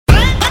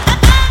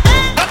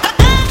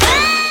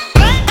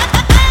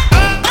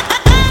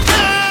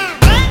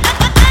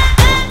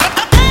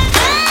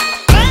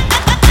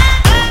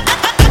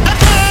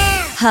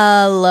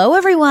Hello,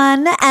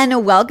 everyone,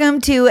 and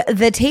welcome to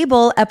The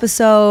Table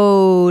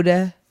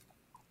episode.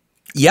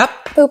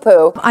 Yep.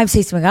 Poo-poo. I'm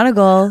Stacey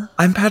McGonigal.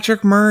 I'm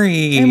Patrick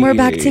Murray. And we're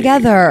back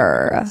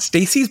together.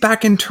 Stacey's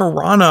back in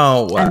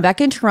Toronto. I'm back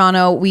in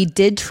Toronto. We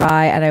did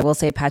try, and I will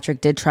say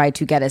Patrick did try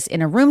to get us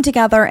in a room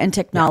together, and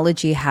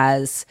technology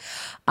has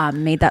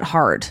made that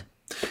hard.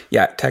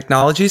 Yeah,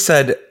 technology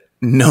said,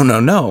 no,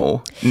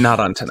 not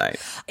on tonight.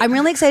 I'm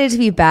really excited to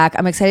be back.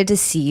 I'm excited to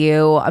see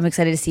you. I'm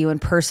excited to see you in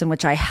person,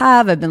 which I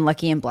have. I've been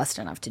lucky and blessed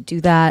enough to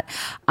do that.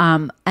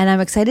 And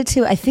I'm excited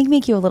to, I think,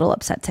 make you a little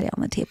upset today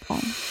on the table.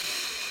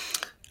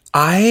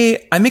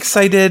 I'm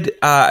excited.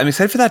 I'm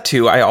excited for that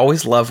too. I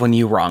always love when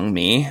you wrong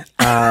me.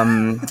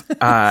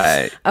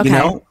 Okay. You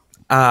know,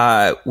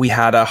 we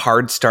had a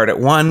hard start at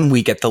 1.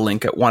 We get the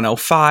link at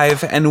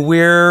 1:05, and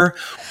we're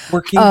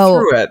working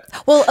through it.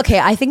 Well, okay.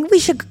 I think we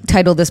should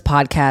title this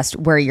podcast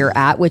 "Where You're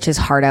At," which is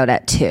hard out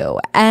at 2.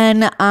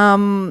 And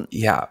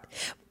Yeah.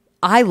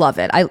 I love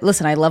it. I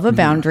love a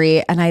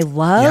boundary, and I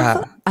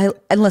love.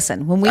 And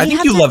listen, when we I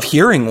think you love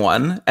hearing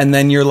one, and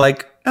then you're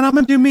like, and I'm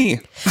gonna do me.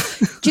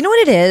 Do you know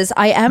what it is?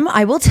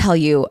 I will tell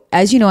you,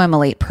 as you know, I'm a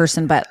late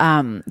person, but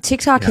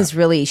TikTok has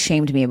really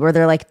shamed me where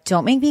they're like,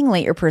 don't make being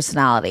late your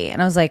personality.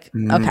 And I was like,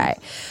 okay.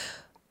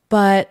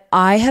 But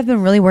I have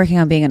been really working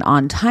on being an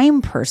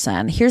on-time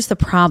person. Here's the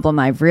problem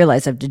I've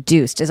realized, I've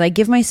deduced, is I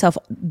give myself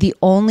the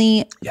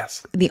only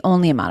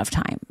amount of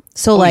time.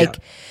 So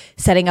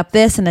setting up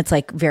this, and it's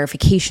like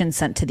verification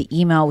sent to the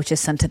email, which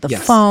is sent to the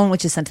phone,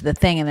 which is sent to the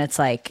thing. And it's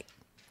like,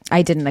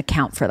 I didn't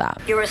account for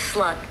that. You're a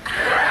slut.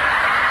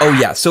 Oh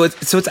yeah, so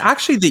it's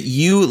actually that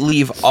you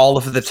leave all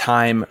of the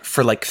time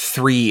for like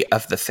 3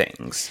 of the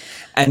things,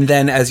 and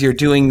then as you're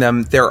doing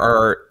them, there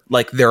are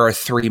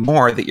 3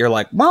 more that you're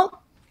like,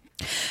 well,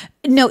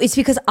 no, it's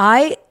because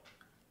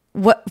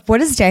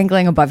what is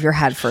dangling above your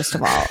head? First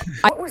of all,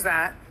 What was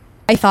that?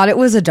 I thought it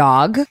was a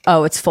dog.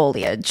 Oh, it's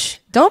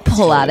foliage. Don't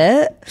pull at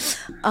it.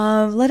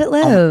 Let it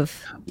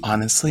live.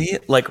 Honestly,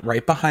 like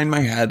right behind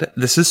my head,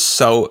 this is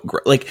so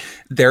like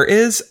there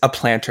is a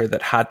planter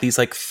that had these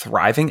like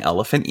thriving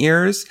elephant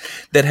ears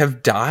that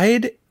have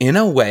died in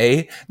a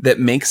way that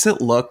makes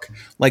it look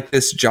like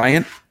this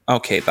giant.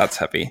 Okay, that's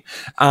heavy.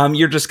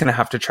 You're just gonna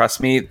have to trust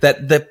me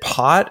that the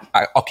pot.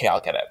 I'll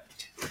get it.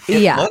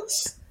 It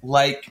looks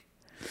like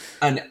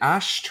an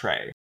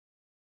ashtray.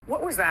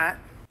 What was that?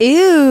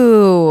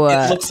 Ew.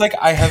 It looks like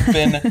I have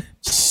been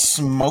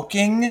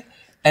smoking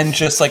and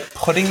just like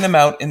putting them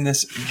out in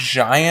this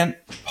giant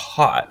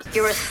pot.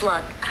 You're a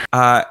slut.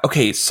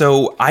 Okay,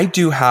 so I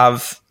do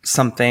have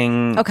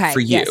something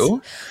for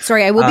you. Yes.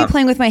 Sorry, I will be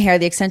playing with my hair.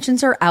 The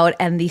extensions are out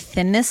and the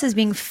thinness is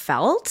being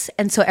felt.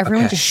 And so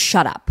everyone just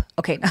shut up.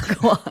 Okay, now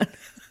go on.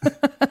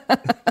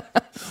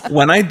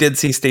 When I did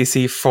see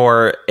Stacey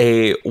for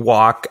a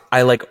walk,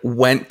 I like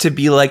went to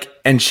be like,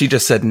 and she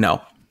just said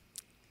no.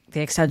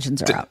 The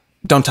extensions are out.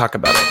 Don't talk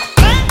about it.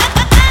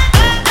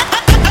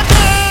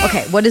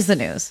 Okay, what is the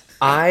news?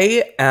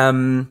 I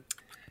am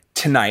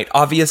tonight.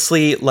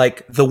 Obviously,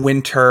 like the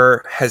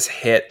winter has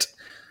hit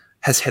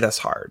us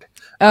hard.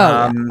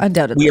 Oh,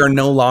 undoubtedly. We are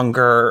no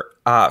longer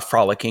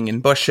frolicking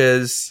in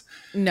bushes.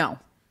 No.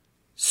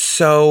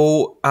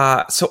 So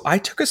I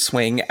took a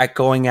swing at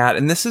going at,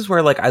 and this is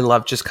where like I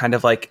love just kind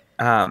of like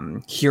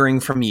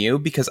hearing from you,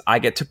 because I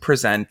get to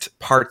present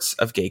parts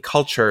of gay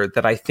culture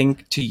that I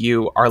think to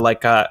you are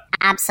like a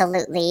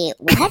absolutely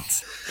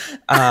what?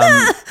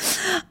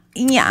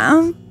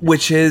 Yeah.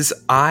 Which is,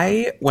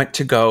 I went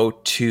to go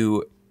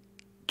to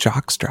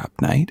Jockstrap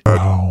night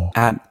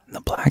at the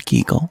Black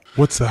Eagle.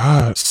 What's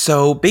that?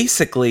 So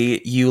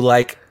basically, you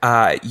like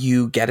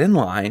you get in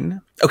line.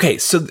 Okay,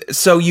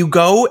 so you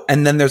go,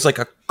 and then there's like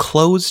a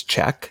clothes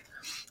check.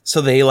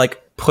 So they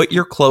like put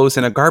your clothes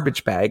in a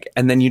garbage bag,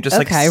 and then you just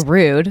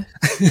rude.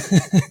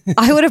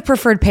 I would have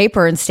preferred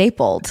paper and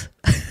stapled.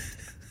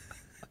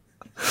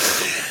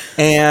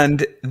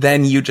 And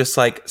then you just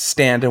like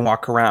stand and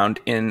walk around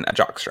in a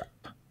jockstrap.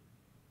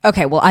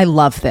 Okay, well, I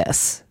love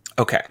this.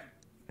 Okay.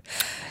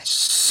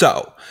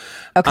 So,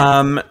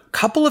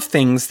 couple of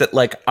things that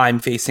like I'm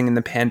facing in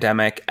the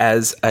pandemic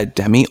as a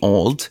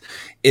demi-old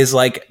is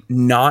like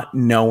not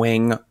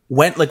knowing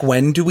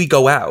when do we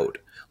go out?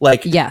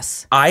 Like,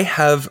 yes, I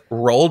have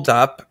rolled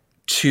up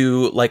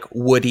to like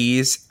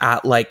Woody's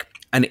at like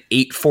an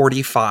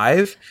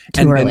 8:45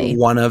 and early. been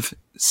one of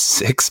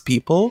 6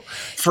 people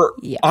for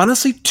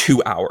honestly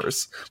 2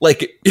 hours.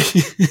 Like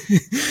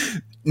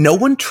no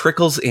one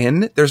trickles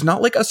in. There's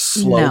not like a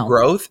slow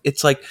growth.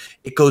 It's like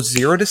it goes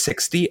 0 to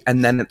 60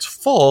 and then it's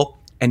full,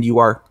 and you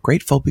are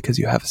grateful because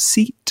you have a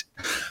seat.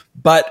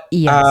 But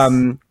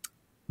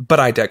but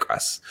I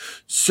digress.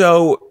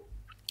 So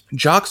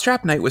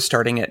Jockstrap night was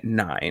starting at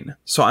 9.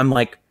 So I'm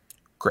like,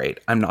 great.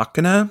 I'm not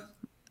gonna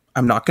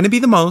be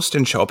the most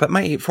and show up at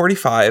my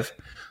 8:45.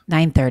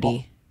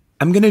 9:30.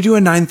 I'm going to do a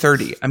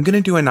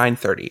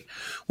 9:30,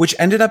 which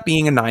ended up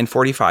being a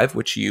 9:45,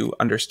 which you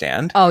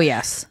understand. Oh,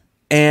 yes.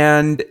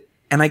 And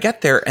I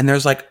get there and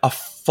there's like a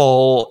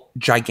full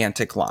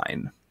gigantic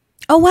line.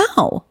 Oh,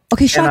 wow.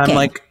 Okay, shocking. And I'm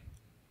like,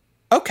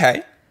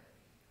 okay.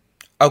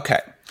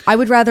 I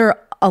would rather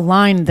a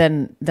line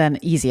than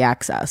easy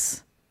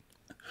access.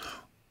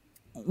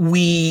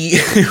 We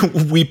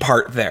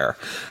part there.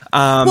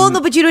 Well, no,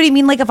 but you know what I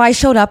mean? Like if I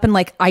showed up and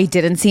like I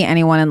didn't see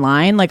anyone in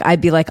line, like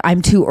I'd be like,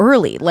 I'm too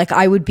early. Like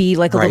I would be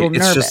like a little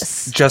nervous.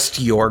 It's just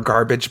your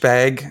garbage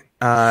bag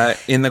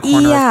in the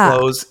corner of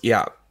clothes.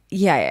 Yeah.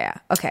 Yeah.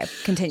 Okay,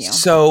 continue.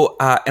 So,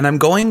 and I'm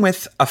going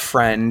with a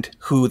friend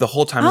who the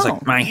whole time was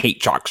like, I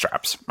hate jock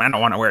straps. I don't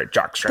want to wear a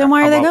jock strap. Then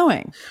why are they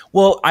going?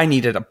 Well, I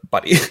needed a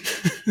buddy.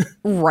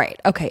 Right.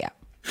 Okay, yeah.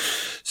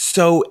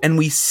 So, and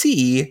we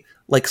see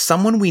like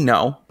someone we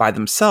know by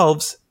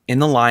themselves in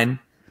the line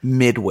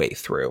midway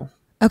through.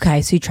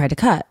 Okay, so you tried to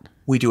cut.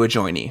 We do a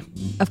joiny.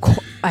 Of course.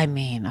 I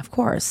mean, of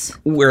course.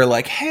 We're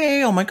like,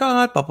 hey, oh my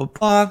God, blah, blah,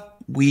 blah.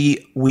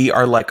 We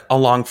are like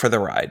along for the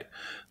ride.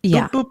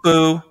 Yeah. Boo, boo,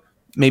 boo.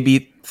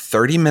 Maybe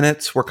 30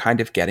 minutes, we're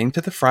kind of getting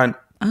to the front.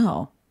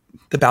 Oh.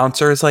 The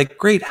bouncer is like,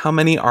 great, how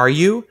many are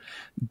you?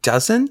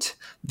 Doesn't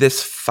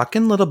this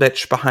fucking little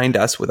bitch behind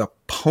us with a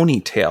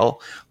ponytail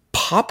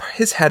pop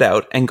his head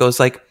out and goes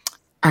like,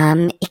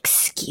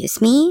 excuse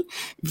me?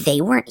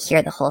 They weren't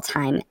here the whole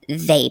time.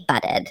 They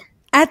butted.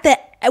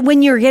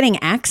 When you're getting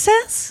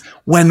access?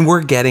 When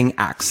we're getting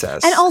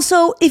access. And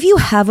also, if you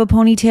have a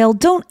ponytail,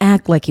 don't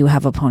act like you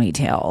have a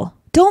ponytail.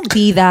 Don't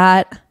be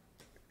that.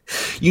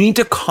 You need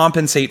to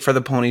compensate for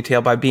the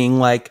ponytail by being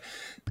like,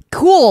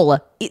 cool.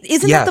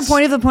 Isn't that the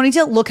point of the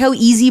ponytail? Look how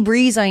easy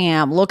breeze I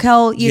am. Look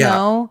how, you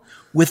know.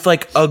 With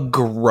like a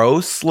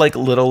gross, like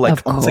little,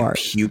 like almost like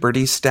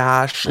puberty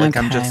stash. Like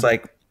I'm just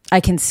like. I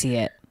can see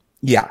it.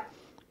 Yeah.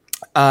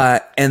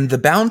 And the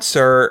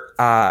bouncer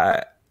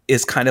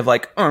is kind of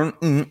like,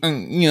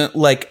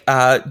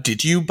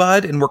 did you,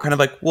 bud? And we're kind of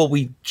like, well,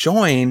 we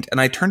joined. And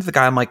I turned to the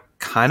guy. I'm like,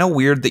 kind of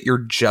weird that you're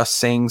just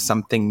saying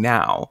something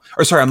now.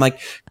 Or sorry, I'm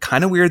like,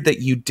 kind of weird that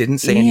you didn't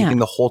say anything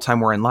the whole time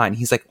we're in line.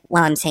 He's like,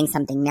 well, I'm saying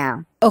something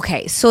now.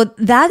 Okay, so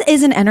that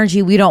is an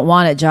energy we don't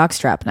want at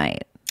jockstrap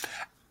night.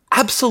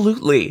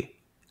 Absolutely.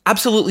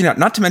 Absolutely not.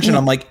 Not to mention,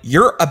 I'm like,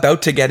 you're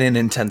about to get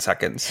in 10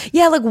 seconds.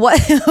 Yeah, like what?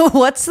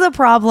 What's the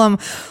problem?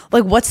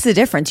 Like, what's the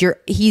difference?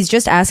 He's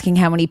just asking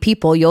how many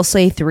people. You'll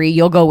say 3.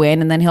 You'll go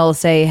in, and then he'll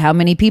say how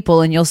many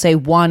people, and you'll say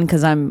 1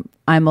 because I'm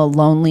a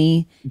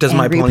lonely. Does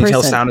my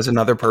ponytail sound as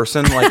another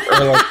person? Like,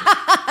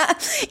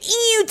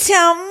 you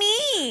tell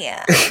me.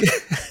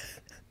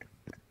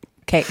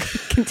 Okay,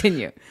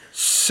 continue.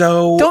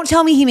 So don't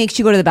tell me he makes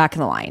you go to the back of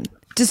the line.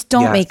 Just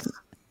don't make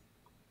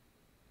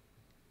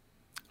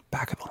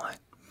back of the line.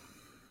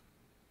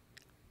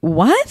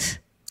 What?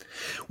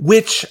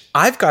 Which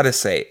I've got to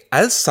say,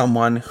 as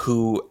someone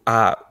who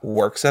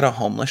works at a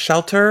homeless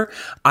shelter,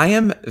 I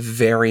am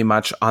very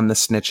much on the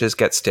snitches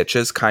get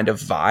stitches kind of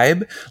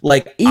vibe.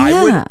 Like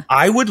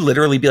I would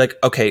literally be like,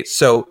 okay,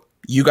 so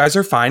you guys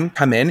are fine.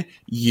 Come in.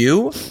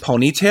 You,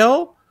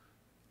 ponytail,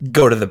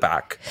 go to the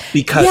back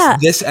because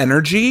this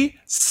energy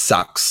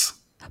sucks.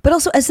 But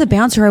also as the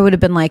bouncer, I would have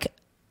been like,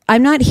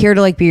 I'm not here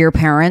to like be your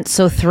parent.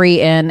 So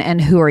 3 in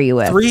and who are you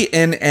with? 3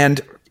 in and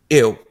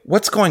ew,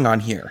 what's going on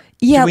here?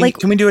 Yeah,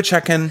 can we do a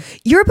check-in?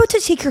 You're about to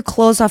take your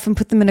clothes off and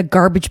put them in a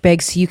garbage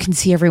bag so you can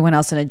see everyone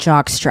else in a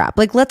jock strap.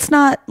 Like, let's.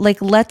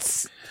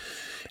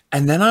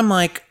 And then I'm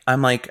like,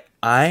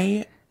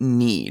 I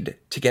need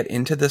to get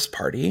into this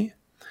party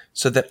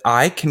so that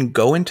I can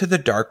go into the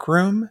dark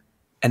room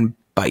and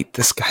bite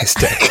this guy's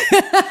dick.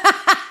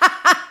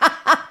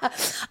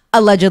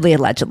 Allegedly.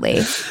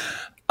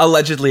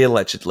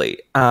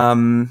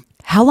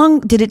 How long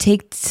did it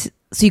take? So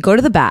you go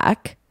to the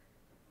back.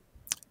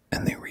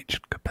 And they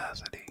reached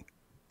capacity.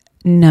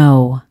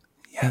 No.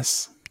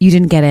 Yes. You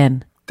didn't get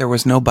in. There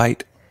was no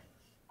bite.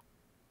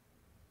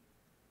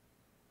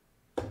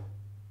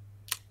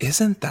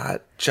 Isn't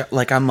that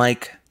like, I'm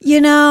like,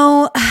 when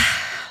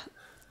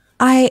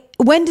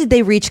did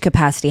they reach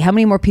capacity? How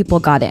many more people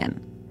got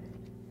in?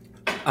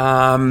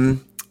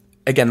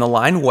 Again, the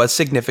line was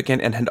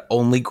significant and had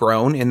only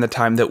grown in the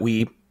time that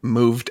we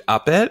moved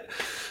up it.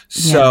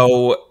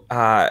 So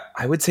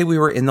I would say we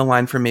were in the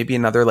line for maybe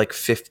another like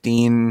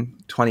 15,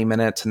 20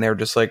 minutes. And they were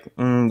just like,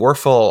 we're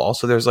full.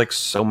 Also, there's like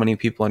so many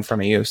people in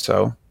front of you.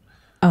 So.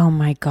 Oh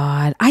my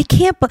God. I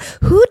can't.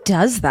 Who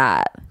does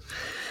that?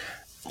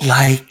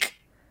 Like,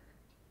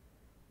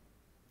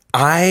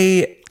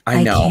 I know.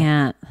 I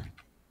can't.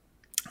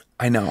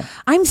 I know.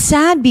 I'm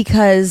sad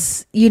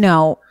because,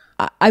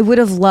 I would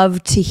have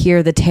loved to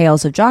hear the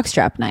tales of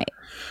jockstrap night.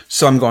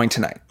 So I'm going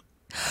tonight.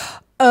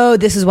 Oh,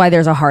 this is why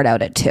there's a heart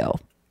out at 2.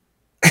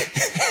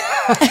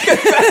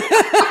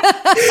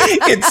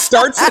 It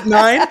starts at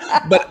 9,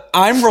 but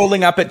I'm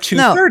rolling up at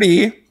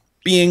 2:30,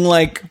 being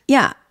like,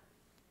 yeah.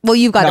 Well,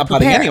 you've got to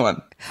prepare. Not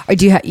anyone. Or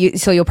do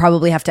so you'll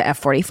probably have to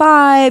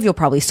F45. You'll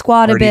probably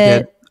squat a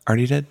bit.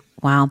 Already did.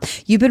 Wow,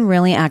 you've been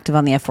really active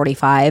on the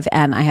F45,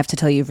 and I have to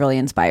tell you, you've really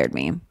inspired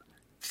me.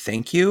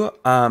 Thank you.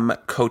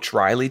 Coach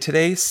Riley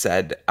today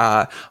said,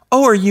 "Oh,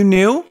 are you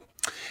new?"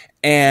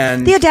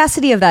 And the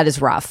audacity of that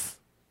is rough.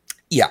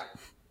 Yeah.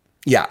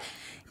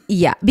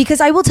 Yeah,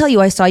 because I will tell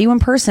you, I saw you in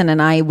person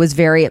and I was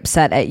very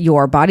upset at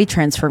your body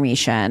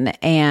transformation.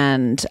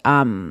 And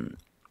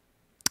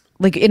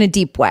like in a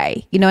deep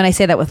way, you know, and I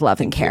say that with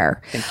love and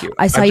care. Thank you.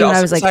 I saw you and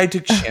I was like,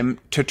 decided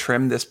to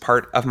trim this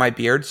part of my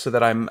beard so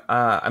that I'm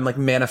like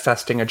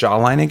manifesting a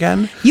jawline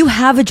again. you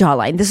have a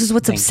jawline. This is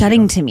what's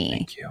upsetting to me.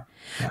 Thank you.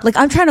 Yeah. Like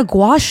I'm trying to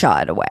gua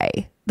sha it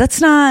away.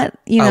 That's not,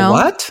 you know.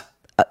 What?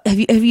 Have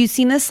you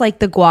seen this? Like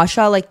the gua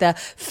sha, like the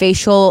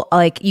facial,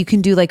 like you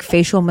can do like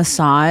facial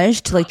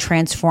massage to like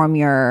transform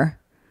your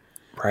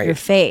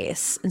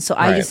face. And so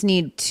I just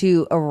need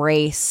to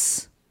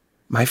erase.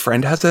 My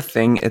friend has a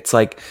thing. It's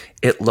like,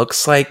 it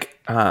looks like,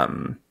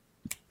 of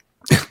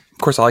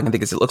course, all I can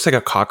think is it looks like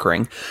a cock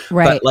ring,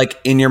 right? But like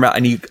in your mouth,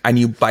 and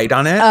you bite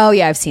on it. Oh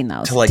yeah, I've seen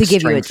those to like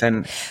give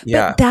strengthen.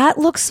 But that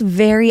looks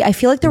very. I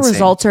feel like the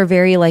results are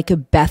very like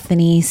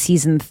Bethany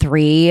season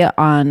 3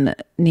 on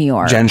New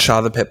York. Jen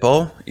Shah, the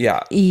Pitbull. Yeah.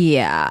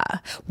 Yeah.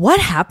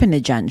 What happened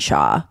to Jen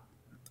Shah?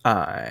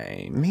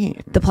 I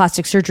mean, the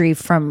plastic surgery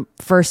from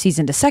first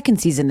season to second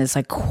season is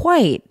like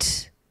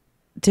quite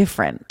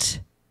different.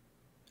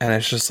 And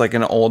it's just like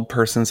an old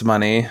person's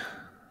money.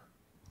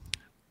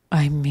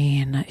 I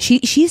mean,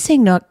 she's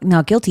saying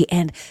not guilty,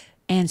 and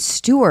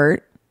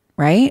Stuart,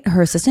 right,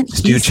 her assistant,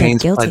 Stu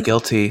Chainz pled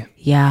guilty.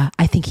 Yeah,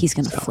 I think he's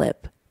gonna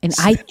flip, and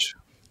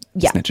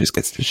snitches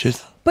get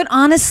stitches. But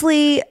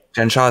honestly,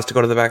 Jen Shah has to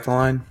go to the back of the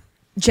line.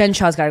 Jen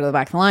Shah's got to go to the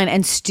back of the line,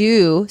 and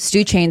Stu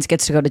Chainz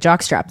gets to go to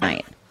jockstrap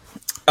night.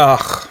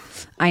 Ugh,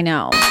 I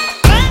know.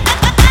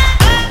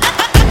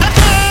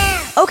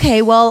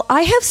 Okay, well,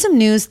 I have some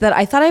news that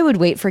I thought I would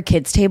wait for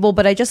kids' table,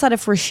 but I just thought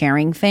if we're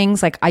sharing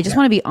things, like I just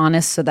want to be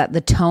honest so that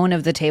the tone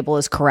of the table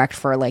is correct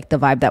for like the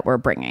vibe that we're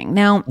bringing.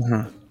 Now,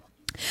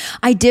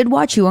 I did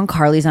watch you and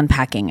Carly's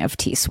unpacking of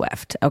T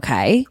Swift,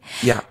 okay?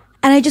 Yeah.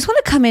 And I just want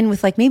to come in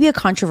with like maybe a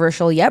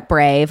controversial yet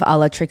brave, a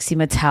la Trixie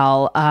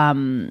Mattel,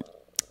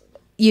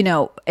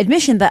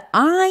 admission that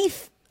I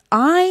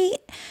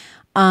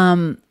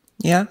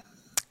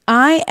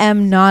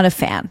am not a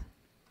fan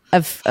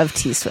of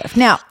T Swift.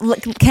 Now,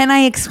 can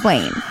I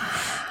explain?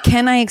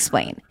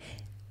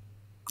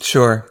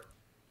 Sure.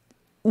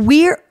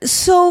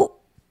 First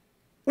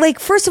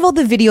of all,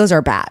 the videos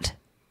are bad.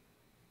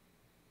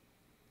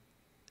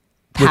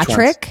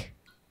 Patrick,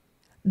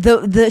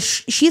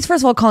 she's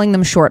first of all calling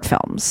them short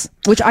films,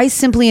 which I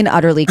simply and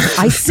utterly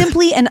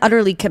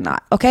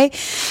cannot. Okay,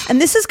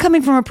 and this is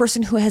coming from a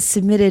person who has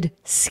submitted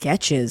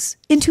sketches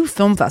into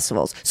film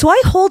festivals, so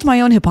I hold my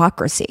own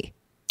hypocrisy.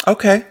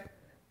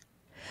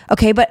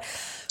 Okay, but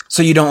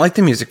so you don't like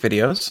the music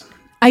videos?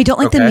 I don't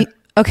like the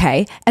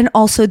okay, and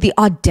also the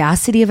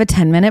audacity of a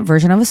 10-minute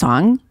version of a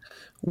song,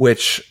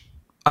 which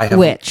I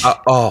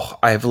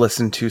have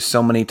listened to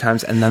so many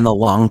times, and then the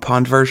Long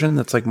Pond version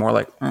that's like more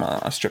like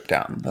stripped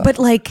down. But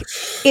like,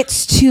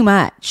 it's too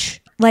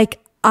much. Like,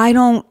 I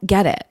don't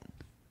get it.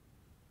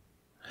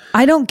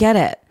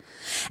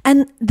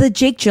 And the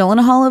Jake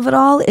Gyllenhaal of it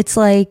all, it's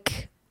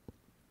like,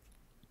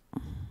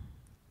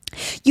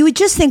 you would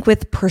just think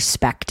with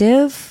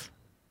perspective.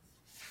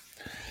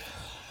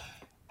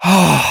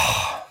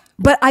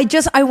 But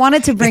I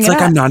wanted to bring it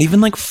up. I'm not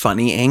even like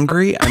funny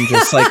angry. I'm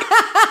just like,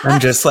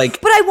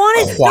 but I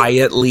wanted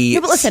quietly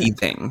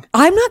seething.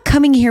 I'm not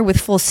coming here with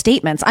full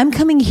statements. I'm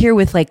coming here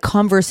with like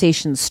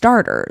conversation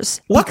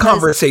starters. What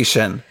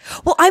conversation?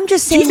 Well, I'm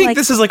just saying. Do you think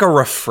this is like a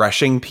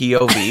refreshing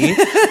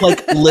POV?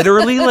 Like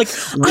literally, like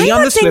we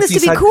on the Swiftie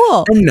side.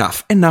 Cool.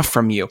 Enough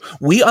from you.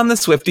 We on the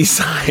Swiftie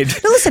side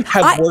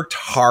have worked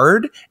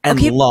hard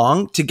and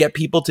long to get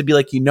people to be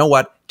like, you know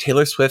what?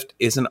 Taylor Swift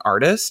is an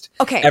artist.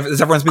 Okay.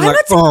 Everyone's being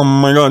oh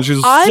my God,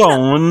 she's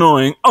so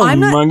annoying. Oh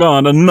my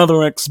God,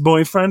 another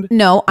ex-boyfriend.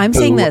 No, I'm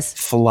saying this.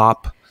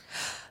 Flop.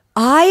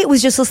 I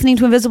was just listening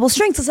to Invisible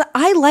Strings.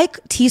 I like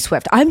T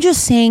Swift. I'm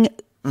just saying,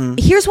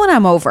 here's what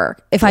I'm over.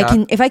 If I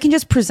can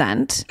just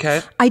present.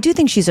 Okay. I do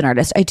think she's an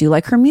artist. I do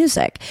like her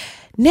music.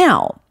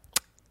 Now,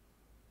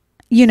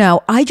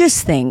 I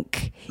just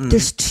think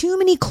there's too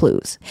many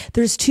clues.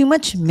 There's too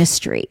much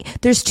mystery.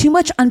 There's too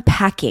much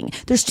unpacking.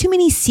 There's too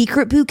many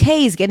secret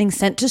bouquets getting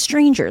sent to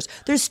strangers.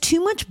 There's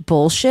too much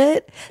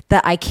bullshit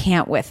that I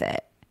can't with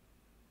it.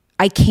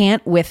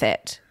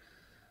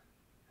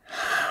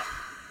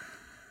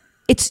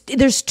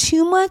 There's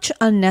too much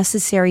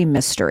unnecessary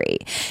mystery.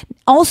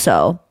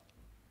 Also,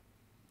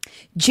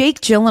 Jake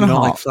Gyllenhaal. You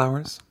don't like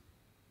flowers?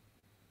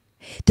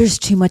 There's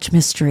too much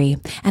mystery.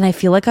 And I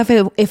feel like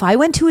if I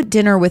went to a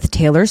dinner with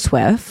Taylor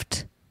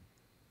Swift,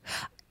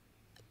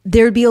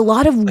 there'd be a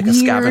lot of like weird... a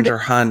scavenger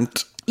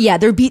hunt. Yeah,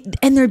 there'd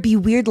be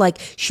weird, like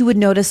she would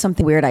notice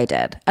something weird I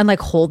did and like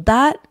hold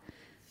that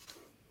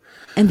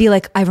and be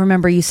like, I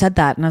remember you said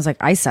that. And I was like,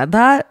 I said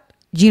that?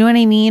 Do you know what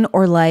I mean?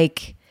 Or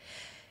like...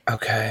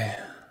 Okay.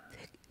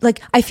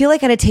 Like, I feel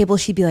like at a table,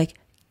 she'd be like,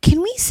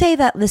 can we say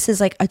that this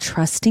is like a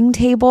trusting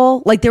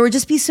table? Like there would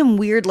just be some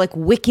weird like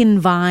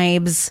Wiccan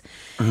vibes.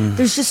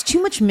 There's just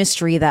too much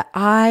mystery that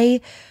I'm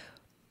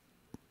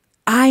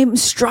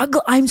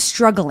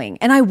struggling.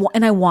 And I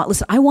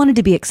wanted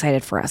to be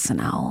excited for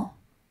SNL.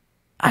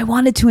 I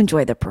wanted to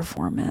enjoy the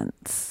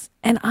performance.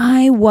 And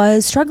I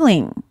was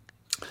struggling.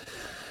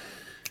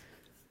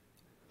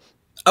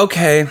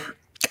 Okay.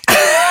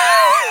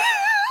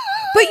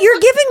 But you're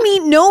giving me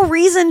no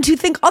reason to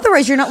think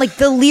otherwise. You're not like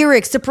the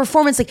lyrics, the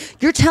performance.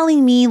 Like you're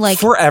telling me like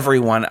for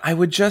everyone, I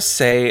would just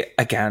say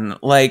again,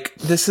 like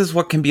this is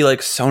what can be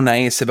like so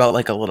nice about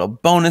like a little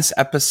bonus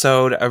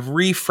episode of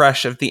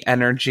refresh of the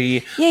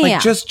energy.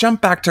 Just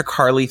jump back to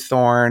Carly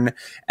Thorne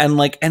and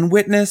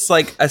witness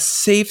like a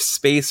safe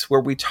space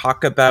where we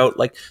talk about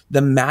like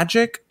the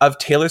magic of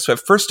Taylor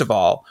Swift. First of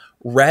all,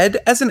 Red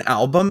as an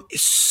album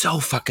is so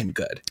fucking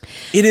good.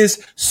 It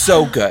is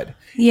so good.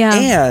 Yeah.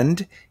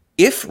 And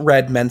if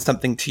Red meant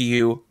something to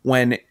you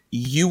when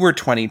you were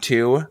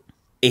 22,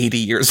 80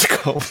 years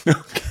ago.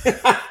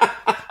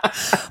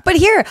 But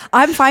here,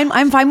 I'm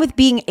fine with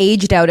being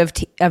aged out of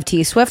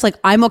T Swift. Like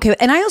I'm okay.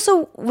 And I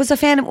also was a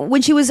fan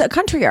when she was a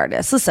country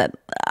artist. Listen.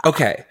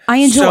 Okay. I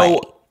enjoy.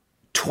 So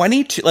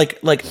 22,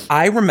 like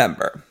I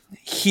remember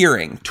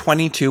hearing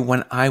 22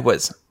 when I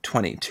was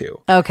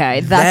 22.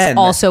 Okay. That's then,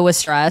 also a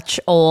stretch.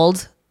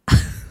 Old.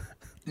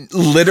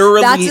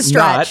 Literally that's a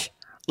stretch.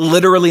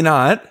 Literally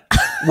not.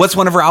 What's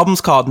one of her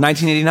albums called?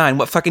 1989.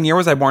 What fucking year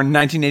was I born?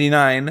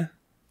 1989.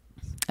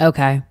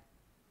 Okay.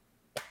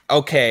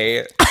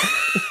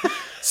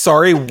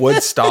 Sorry,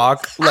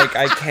 Woodstock. Like,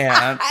 I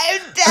can't.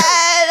 I'm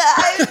dead.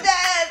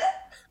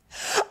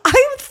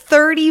 I'm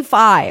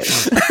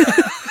 35.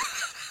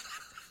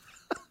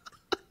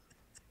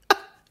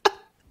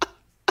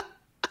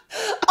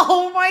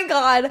 Oh my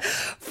God.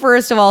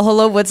 First of all,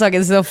 Hello Woodstock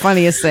is the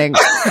funniest thing.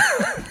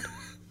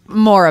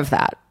 More of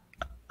that.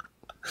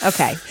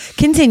 Okay.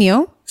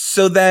 Continue.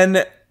 So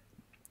then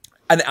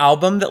an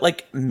album that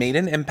like made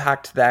an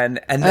impact then,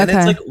 and then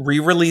it's like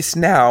re-released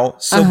now.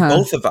 So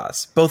both of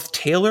us, both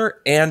Taylor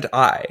and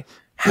I,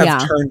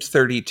 have turned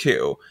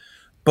 32.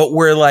 But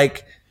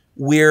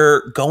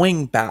we're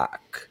going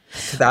back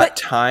to that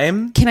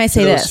time. Can I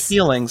say those this?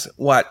 Feelings.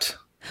 What?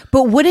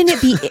 But wouldn't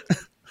it be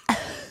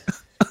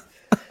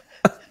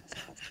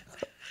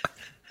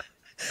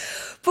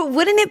But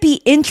wouldn't it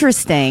be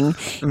interesting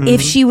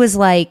if she was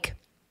like,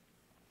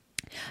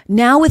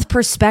 now with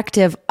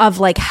perspective of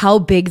like how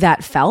big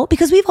that felt?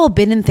 Because we've all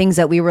been in things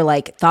that we were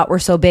like, thought were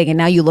so big. And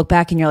now you look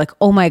back and you're like,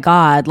 oh my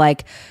God,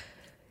 like,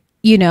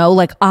 you know,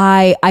 like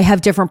I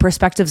have different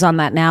perspectives on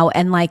that now.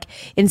 And like,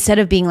 instead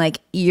of being like,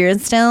 you're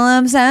still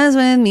obsessed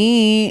with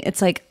me,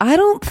 it's like, I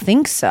don't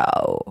think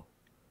so.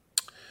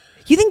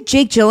 You think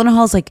Jake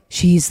Gyllenhaal's like,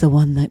 she's the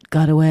one that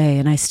got away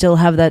and I still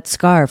have that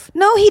scarf?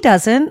 No, he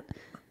doesn't.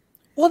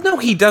 Well, no,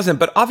 he doesn't.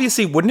 But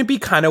obviously, wouldn't it be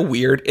kind of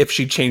weird if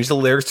she changed the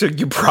lyrics to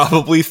 "You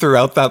probably threw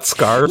out that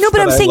scarf"? No,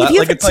 but I'm saying if you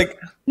had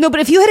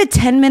a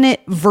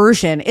 10-minute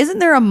version, isn't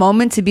there a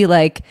moment to be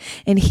like,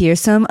 and here's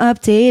some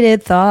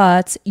updated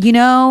thoughts? You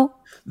know,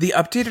 the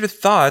updated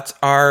thoughts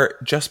are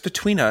just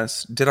between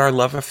us. Did our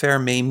love affair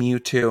maim you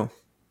too?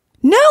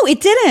 No,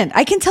 it didn't.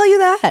 I can tell you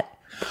that.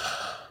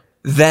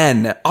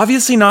 Then,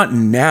 obviously not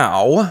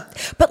now.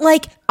 But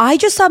like, I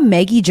just saw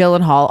Maggie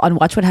Gyllenhaal on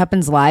Watch What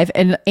Happens Live,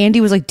 and Andy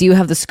was like, do you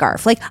have the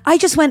scarf? Like, I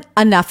just went,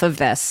 enough of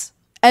this.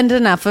 And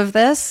enough of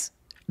this.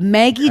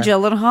 Maggie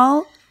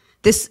Gyllenhaal,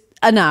 this,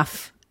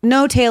 enough.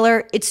 No,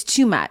 Taylor, it's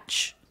too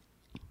much.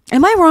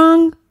 Am I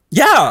wrong?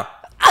 Yeah.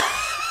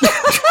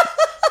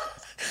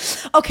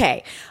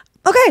 Okay,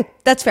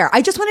 that's fair.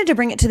 I just wanted to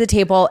bring it to the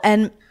table,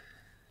 and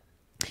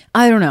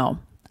I don't know.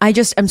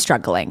 I'm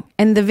struggling.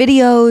 And the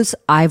videos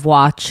I've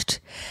watched,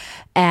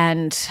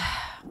 and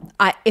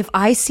if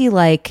I see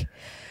like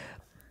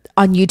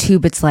on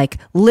YouTube, it's like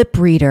lip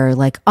reader,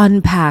 like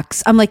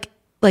unpacks. I'm like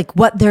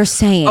what they're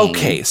saying.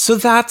 Okay, so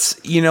that's,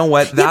 you know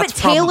what? That's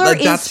but Taylor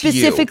is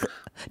specific.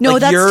 No,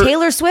 like that's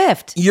Taylor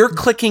Swift. You're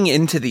clicking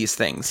into these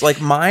things. Like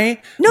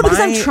because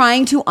I'm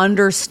trying to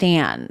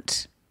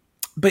understand.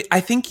 But I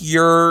think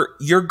you're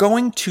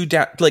going too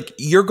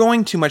you're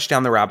going too much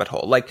down the rabbit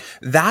hole. Like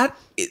that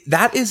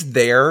is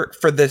there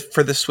for the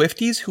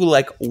Swifties who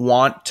like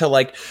want to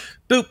like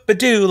boop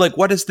ba-doo, like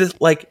what is this,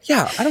 like,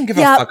 yeah, I don't give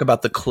a fuck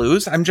about the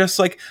clues. I'm just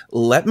like,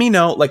 let me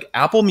know, like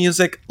Apple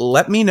Music,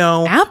 let me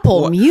know.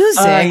 Apple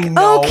Music?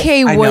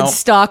 Okay,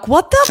 Woodstock,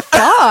 what the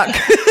fuck?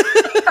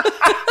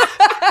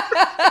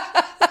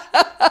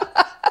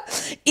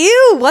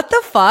 Ew, what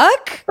the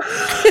fuck?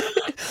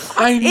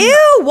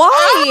 Ew,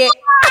 why?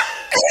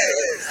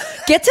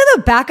 Get to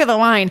the back of the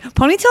line.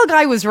 Ponytail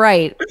guy was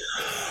right.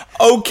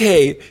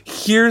 Okay,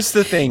 here's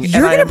the thing.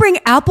 You're going to bring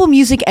Apple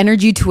Music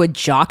energy to a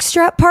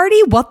jockstrap party?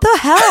 What the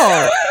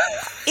hell?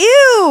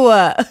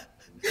 Ew.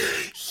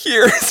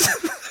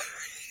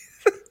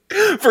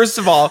 First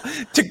of all,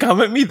 to come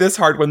at me this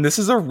hard when this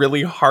is a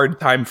really hard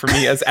time for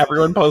me, as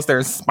everyone posts their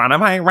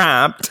Spotify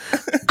Wrapped.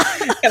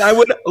 And I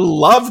would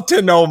love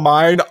to know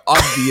mine,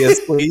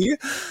 obviously.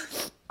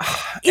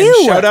 And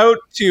Ew. Shout out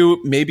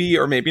to maybe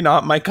or maybe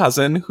not my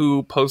cousin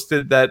who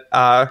posted that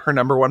her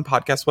number one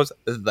podcast was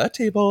The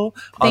Table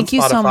on Thank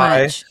you Spotify. so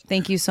much.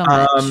 Thank you so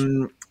much.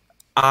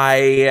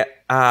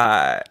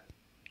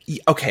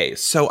 Okay,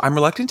 so I'm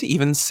reluctant to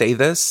even say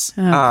this.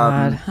 Oh,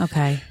 God.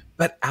 Okay.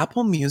 But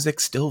Apple Music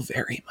still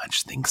very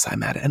much thinks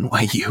I'm at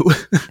NYU.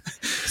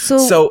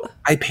 So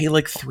I pay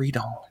like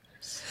 $3.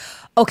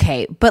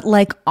 Okay, but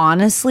like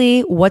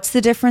honestly, what's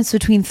the difference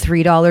between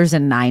 $3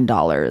 and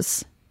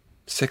 $9?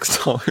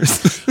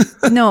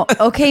 $6. No,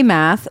 okay,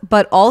 math,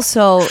 but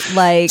also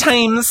like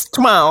Times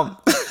 12.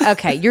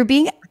 Okay,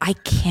 I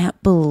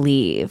can't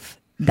believe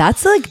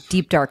that's like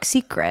deep dark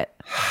secret.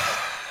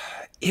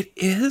 It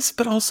is,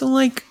 but also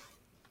like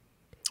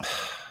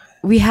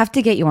we have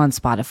to get you on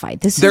Spotify.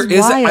 There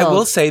is I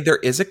will say there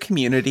is a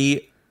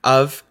community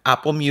of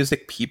Apple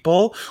Music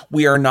people.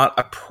 We are not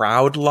a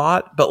proud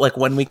lot, but like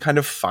when we kind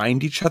of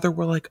find each other,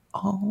 we're like,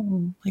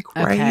 oh, like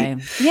right. Okay.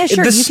 Yeah,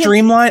 sure.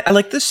 I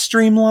like the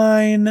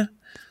streamline.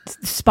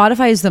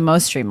 Spotify is the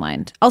most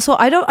streamlined. Also,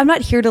 I'm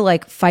not here to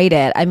like fight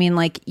it. I mean,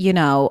 like, you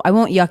know, I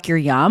won't yuck your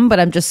yum, but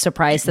I'm just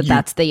surprised that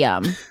that's the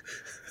yum.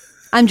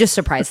 I'm just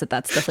surprised that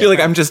that's the flavor. I feel like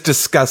I'm just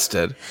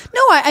disgusted.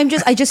 No,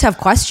 I just have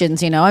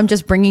questions, you know. I'm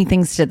just bringing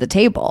things to the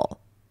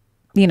table,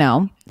 you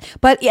know.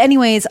 But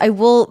anyways, I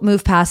will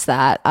move past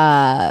that.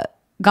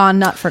 Gone,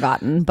 not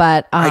forgotten.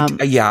 But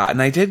and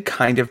I did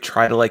kind of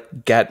try to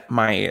like get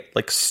my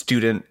like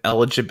student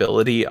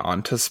eligibility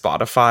onto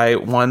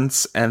Spotify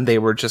once, and they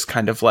were just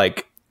kind of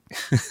like,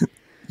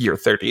 "You're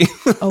 30."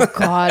 Oh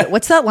God,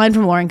 what's that line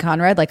from Lauren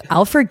Conrad? Like,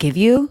 I'll forgive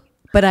you,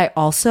 but I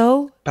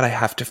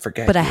have to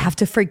forget. But I have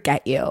to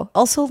forget you.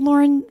 Also,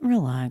 Lauren,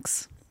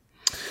 relax.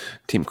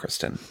 Team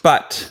Kristen.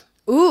 But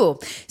ooh,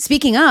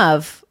 speaking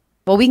of,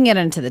 well, we can get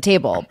into the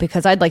table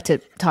because I'd like to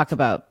talk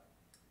about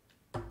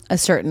a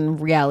certain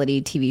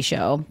reality TV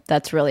show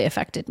that's really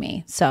affected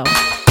me. So,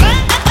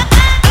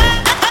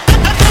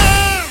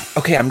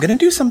 okay, I'm going to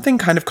do something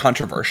kind of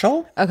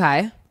controversial.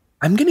 Okay.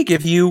 I'm going to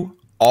give you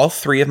all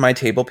three of my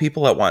table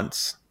people at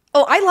once.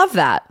 Oh, I love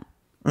that.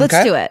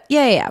 Let's do it.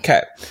 Yeah.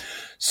 Okay.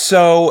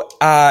 So,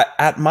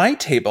 at my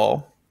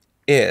table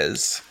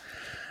is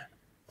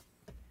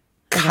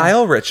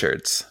Kyle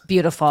Richards.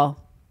 Beautiful.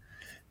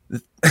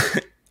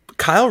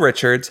 Kyle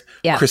Richards,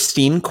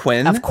 Christine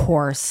Quinn. Of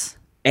course.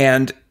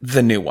 And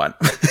the new one.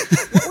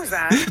 What was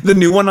that? The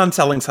new one on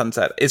Selling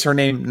Sunset. Is her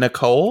name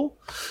Nicole?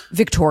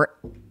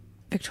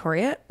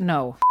 Victoria?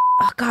 No.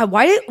 Oh God,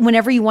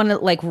 whenever you want to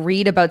like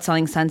read about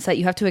Selling Sunset,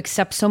 you have to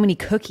accept so many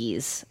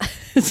cookies?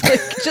 It's like,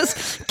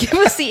 just give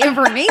us the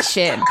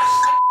information.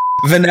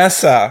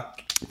 Vanessa.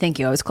 Thank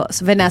you. I was close.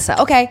 Vanessa.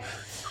 Okay.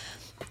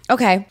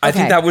 I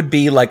think that would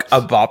be like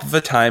a bop of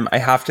a time. I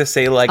have to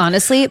say, like,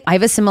 honestly, I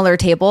have a similar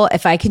table.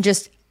 If I can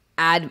just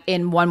add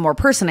in one more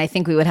person, I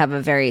think we would have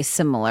a very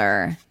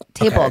similar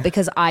table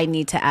because I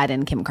need to add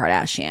in Kim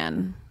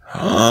Kardashian.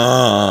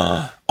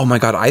 Oh my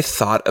God. I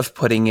thought of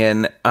putting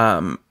in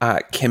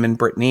Kim and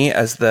Brittany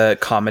as the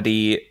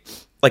comedy,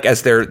 like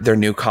as their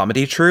new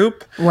comedy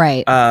troupe.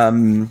 Right.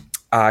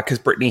 Because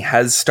Brittany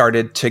has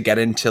started to get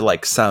into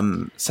like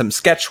some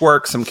sketch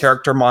work, some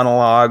character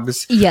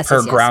monologues. Yes,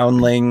 her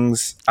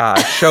Groundlings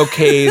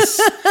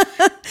showcase,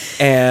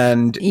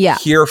 and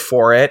here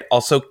for it.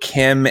 Also,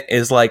 Kim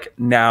is like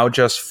now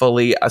just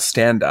fully a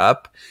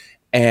stand-up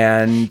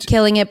and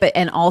killing it. But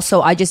and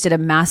also, I just did a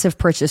massive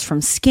purchase from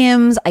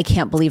Skims. I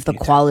can't believe the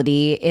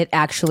quality. It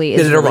actually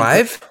is. Did it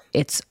arrive?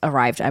 It's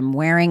arrived. I'm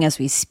wearing as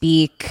we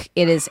speak.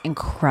 It is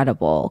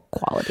incredible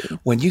quality.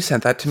 When you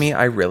sent that to me,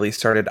 I really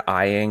started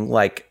eyeing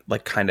like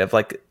kind of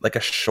like a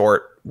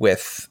short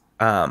with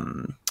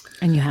and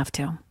you have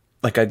to.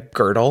 Like a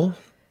girdle.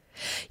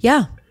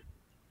 Yeah.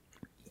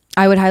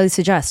 I would highly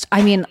suggest.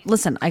 I mean,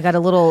 listen, I got a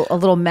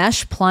little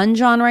mesh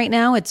plunge on right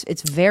now.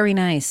 It's very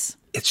nice.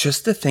 It's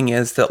just the thing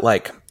is that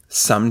like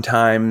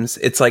sometimes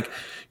it's like,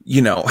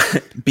 you know,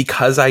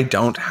 because I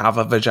don't have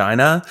a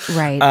vagina.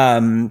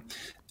 Right.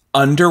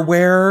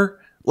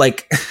 Underwear,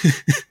 like,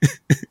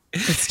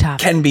 it's tough.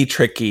 Can be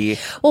tricky.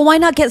 Well, why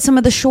not get some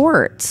of the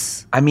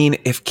shorts? I mean,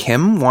 if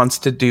Kim wants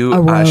to do a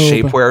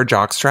shapewear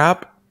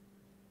jockstrap,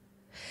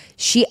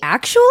 she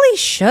actually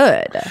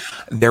should.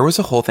 There was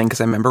a whole thing because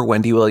I remember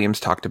Wendy Williams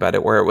talked about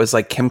it where it was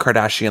like Kim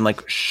Kardashian,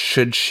 like,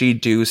 should she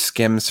do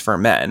Skims for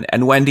men?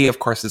 And Wendy, of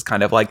course, is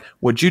kind of like,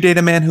 would you date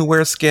a man who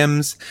wears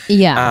Skims?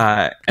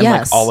 Yeah. And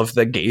like all of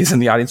the gays in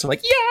the audience are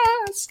like,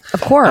 yes,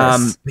 of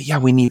course. But yeah,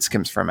 we need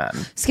Skims for men.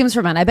 Skims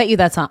for men. I bet you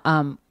that's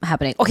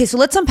happening. Okay, so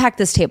let's unpack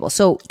this table.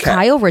 So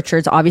Kyle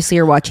Richards, obviously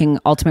you're watching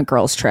Ultimate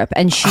Girls Trip,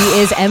 and she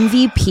is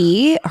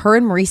MVP. Her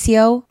and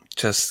Mauricio.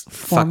 Just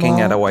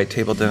fucking at a white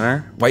table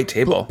dinner. White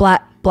table.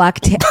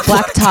 Black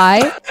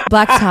tie,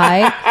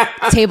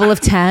 table of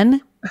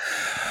 10.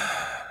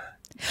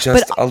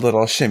 Just a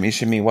little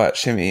shimmy, what?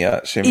 Shimmy.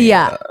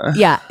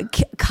 Yeah.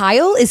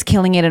 Kyle is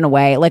killing it in a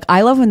way. Like,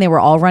 I love when they were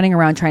all running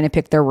around trying to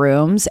pick their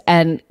rooms,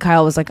 and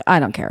Kyle was like, I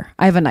don't care.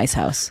 I have a nice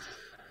house.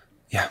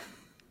 Yeah.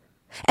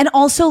 And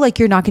also, like,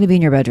 you're not going to be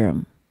in your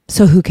bedroom,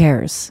 so who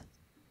cares?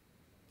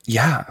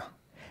 Yeah.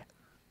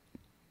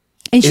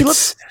 And she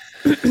looks...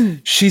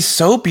 She's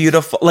so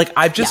beautiful. Like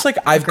I've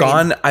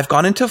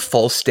gone into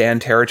full stan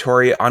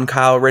territory on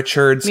Kyle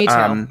Richards. Me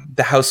too.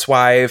 The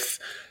housewife,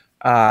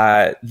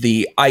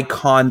 the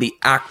icon, the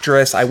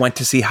actress. I went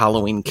to see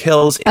Halloween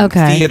Kills in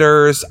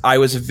theaters. I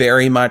was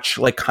very much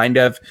like kind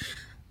of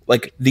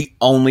like the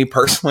only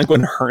person, like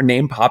when her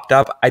name popped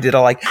up, I did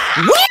a like,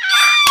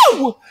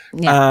 woo!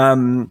 Yeah.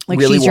 Like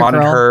really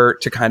wanted her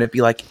to kind of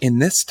be like in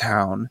this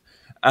town.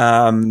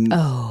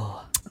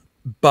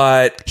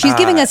 But she's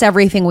giving us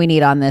everything we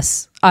need on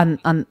this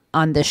on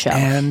this show.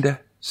 And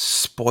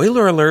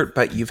spoiler alert,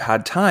 but you've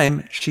had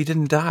time. She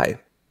didn't die.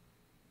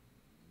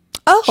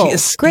 Oh, she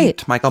escaped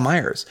great. Michael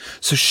Myers.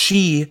 So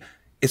she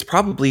is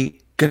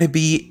probably going to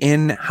be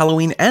in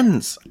Halloween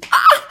Ends.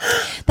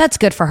 That's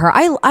good for her.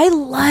 I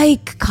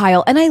like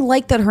Kyle, and I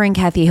like that her and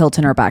Kathy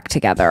Hilton are back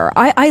together.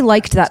 I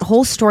liked that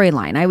whole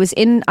storyline. I was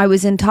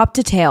in top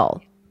to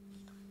tail.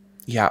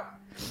 Yeah.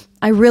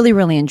 I really,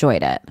 really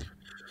enjoyed it.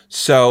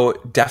 So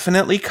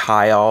definitely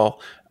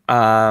Kyle.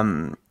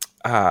 Yeah,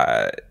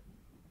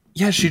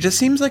 she just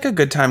seems like a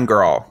good time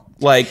girl.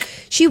 Like,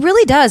 she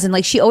really does. And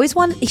like, she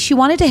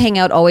wanted to hang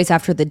out always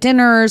after the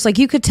dinners. Like,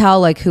 you could tell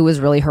like who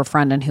was really her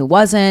friend and who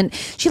wasn't.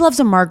 She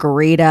loves a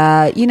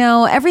margarita. You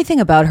know,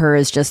 everything about her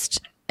is just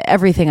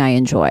everything I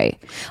enjoy.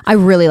 I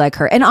really like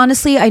her. And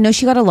honestly, I know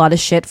she got a lot of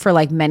shit for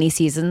like many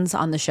seasons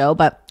on the show,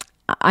 but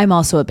I'm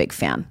also a big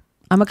fan.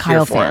 I'm a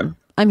Kyle fan.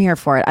 I'm here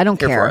for it. I don't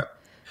care.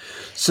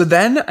 So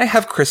then I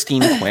have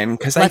Christine Quinn,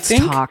 because I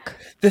think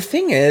the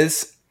thing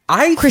is,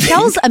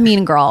 Chrishell's a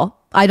mean girl.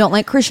 I don't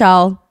like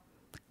Chrishell.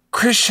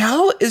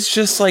 Chrishell is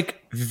just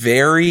like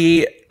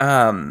very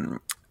I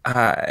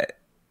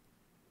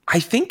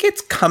think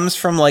it comes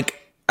from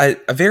like a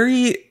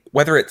very,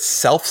 whether it's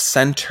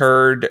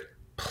self-centered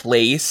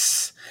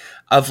place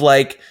of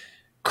like,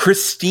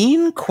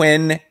 Christine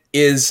Quinn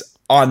is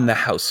on the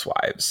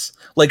Housewives.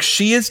 Like,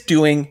 she is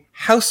doing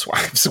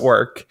housewives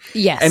work.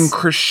 Yes. And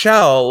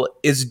Chrishell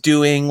is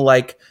doing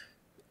like,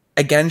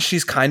 again,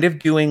 she's kind of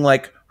doing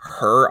like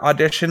her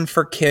audition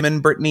for Kim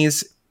and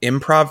Brittany's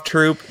improv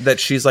troupe that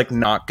she's like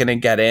not gonna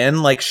get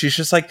in. Like, she's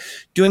just like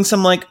doing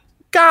some like,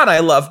 God, I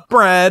love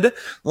bread.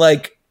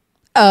 Like,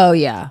 oh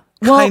yeah.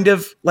 Kind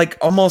of like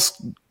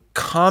almost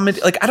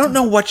comedy. Like, I don't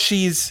know what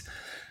she's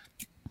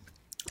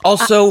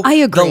also. I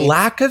agree. The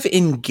lack of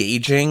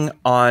engaging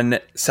on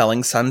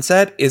Selling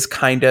Sunset is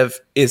kind of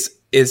is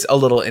a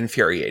little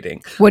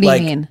infuriating. What do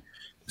you mean?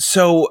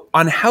 So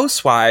on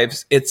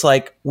Housewives, it's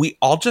like, we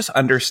all just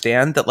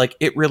understand that like,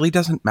 it really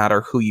doesn't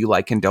matter who you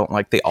like and don't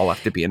like. They all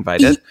have to be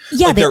invited.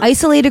 Yeah, like, they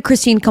isolated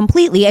Christine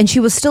completely, and she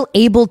was still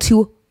able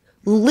to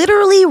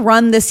literally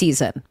run the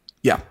season.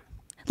 Yeah.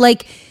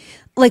 Like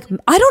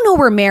I don't know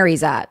where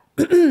Mary's at.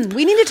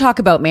 We need to talk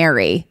about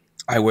Mary.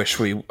 I wish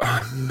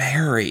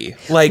Mary.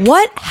 Like,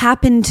 what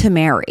happened to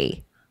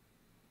Mary?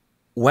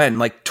 When?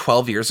 Like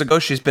 12 years ago?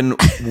 She's been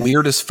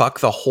weird as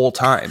fuck the whole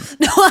time.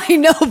 No, I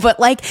know, but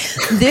like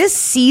this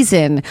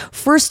season,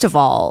 first of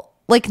all,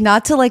 like,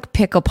 not to like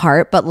pick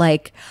apart, but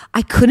like,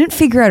 I couldn't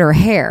figure out her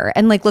hair.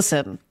 And like,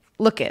 listen,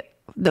 look it.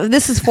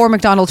 This is 4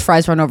 McDonald's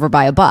fries run over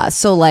by a bus.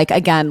 So like,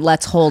 again,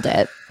 let's hold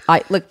it.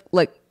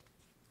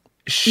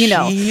 You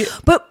know,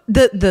 but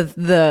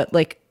the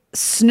like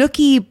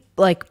Snooki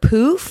like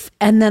poof,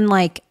 and then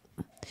like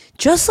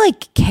just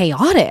like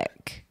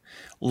chaotic.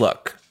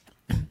 Look,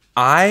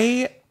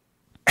 I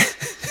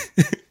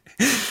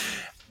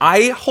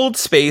hold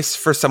space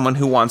for someone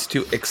who wants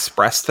to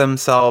express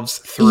themselves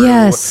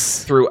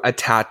through a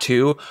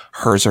tattoo.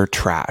 Hers are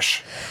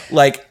trash.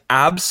 Like,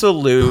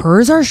 absolute.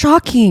 Hers are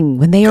shocking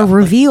when they are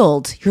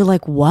revealed. You're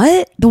like,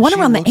 what? The one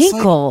around the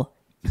ankle.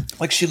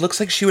 Like, she looks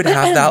like she would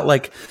have that,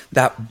 like,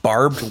 that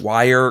barbed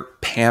wire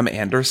Pam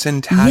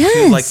Anderson tattoo.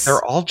 Yes. Like,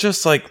 they're all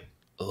just like,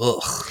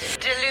 ugh.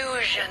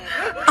 Delusion.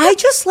 I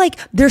just like,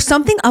 there's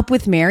something up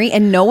with Mary,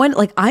 and no one,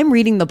 like, I'm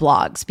reading the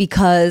blogs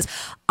because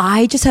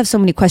I just have so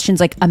many questions.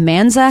 Like,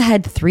 Amanza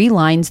had 3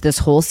 lines this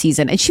whole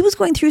season, and she was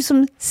going through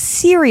some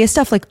serious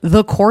stuff. Like,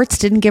 the courts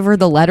didn't give her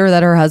the letter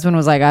that her husband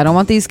was like, I don't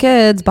want these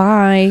kids,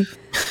 bye.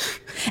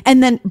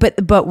 And then,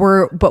 but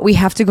we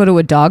have to go to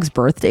a dog's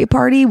birthday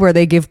party where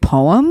they give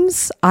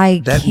poems.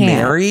 That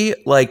Mary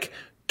like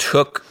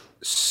took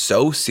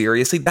so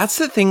seriously. That's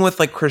the thing with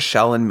like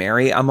Chrishell and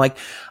Mary. I'm like,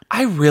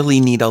 I really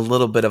need a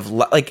little bit of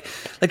like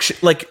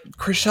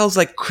Chrishell's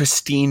like,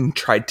 Christine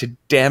tried to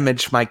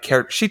damage my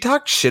character. She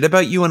talked shit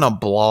about you in a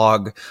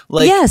blog.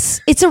 Like,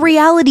 yes, it's a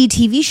reality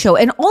TV show.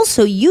 And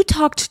also, you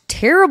talked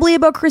terribly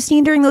about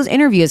Christine during those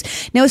interviews.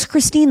 Now, is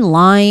Christine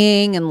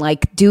lying and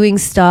like doing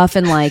stuff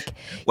and like,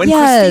 when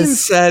Christine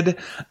said,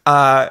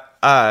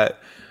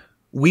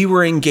 we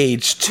were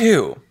engaged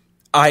too,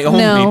 I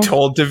only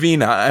told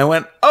Davina. I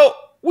went,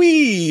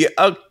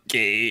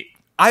 okay.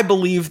 I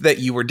believe that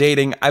you were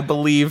dating. I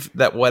believe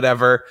that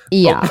whatever.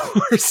 Yeah.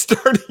 We're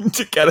starting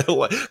to get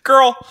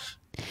girl.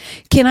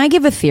 Can I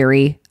give a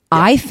theory?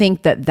 Yeah. I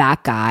think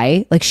that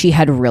guy, like, she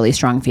had really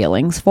strong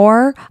feelings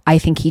for. I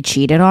think he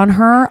cheated on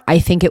her. I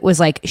think it was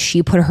like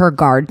she put her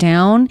guard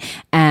down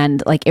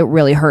and like it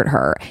really hurt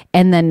her.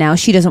 And then now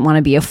she doesn't want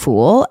to be a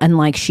fool. And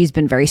like, she's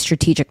been very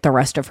strategic the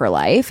rest of her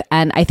life.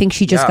 And I think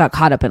she just got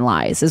caught up in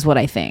lies is what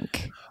I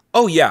think.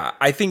 Oh yeah,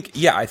 I think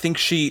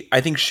she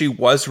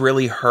was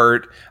really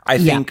hurt. I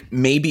think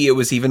maybe it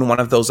was even one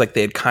of those, like, they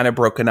had kind of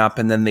broken up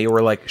and then they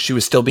were like, she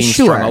was still being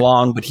strung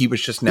along, but he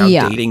was just now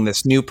dating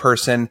this new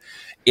person.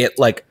 It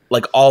like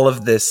all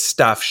of this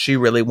stuff, she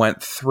really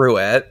went through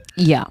it.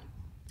 Yeah.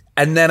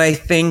 And then I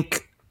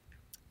think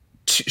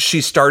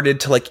she started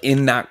to like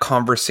in that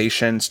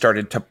conversation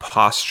started to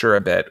posture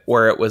a bit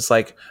where it was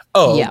like,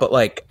 oh, but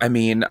like, I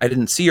mean, I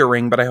didn't see your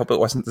ring, but I hope it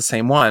wasn't the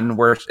same one,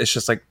 where it's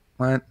just like,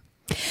 what?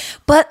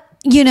 But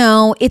you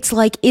know, it's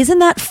like, isn't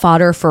that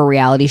fodder for a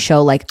reality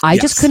show? Like, I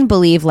just couldn't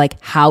believe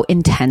like how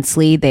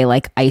intensely they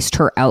like iced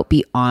her out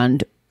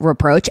beyond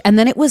reproach. And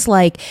then it was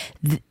like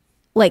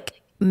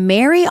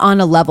Mary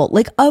on a level,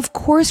 like, of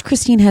course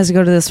Christine has to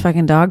go to this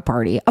fucking dog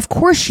party. Of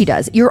course she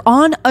does. You're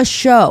on a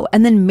show.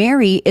 And then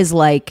Mary is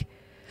like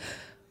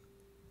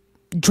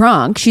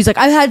drunk. She's like,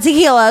 I've had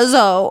tequila,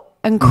 so,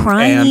 and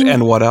crying.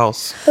 And what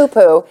else?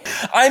 Poo-poo.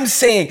 I'm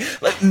saying,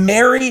 like,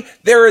 Mary,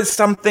 there is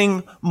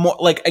something more,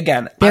 like,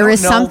 again, there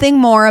is something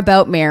more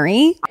about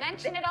Mary.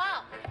 Mention it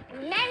all.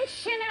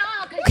 Mention it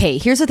all. Okay,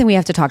 here's the thing we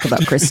have to talk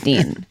about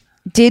Christine.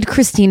 Did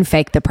Christine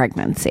fake the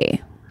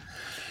pregnancy?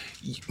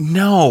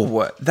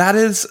 No, that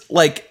is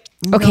like,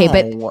 okay,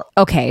 no.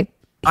 But okay.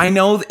 I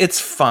know it's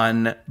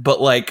fun,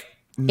 but like,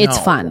 no. It's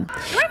fun.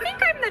 Do I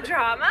think I'm the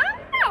drama?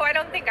 No, I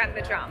don't think I'm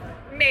the drama.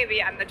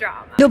 Maybe I'm the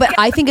drama. No, but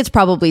I think it's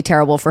probably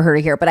terrible for her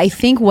to hear. But I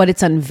think what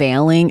it's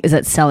unveiling is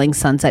that Selling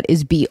Sunset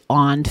is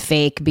beyond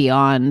fake,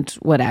 beyond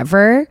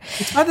whatever.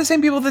 It's by the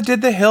same people that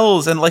did The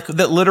Hills and like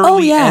that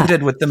literally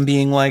ended with them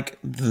being like,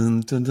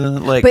 dun, dun,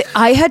 dun, like. But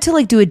I had to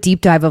like do a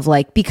deep dive of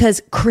like,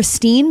 because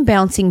Christine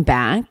bouncing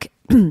back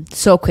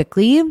so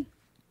quickly,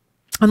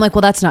 I'm like,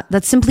 well,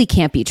 that simply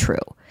can't be true.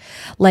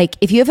 Like,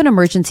 if you have an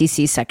emergency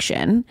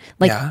C-section,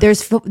 like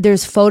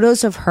there's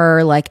photos of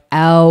her like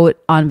out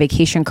on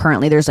vacation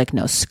currently. There's like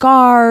no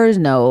scars,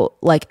 no,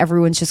 like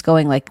everyone's just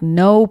going like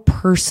no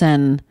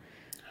person.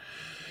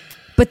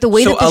 But the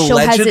way that the show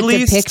has it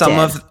depicted.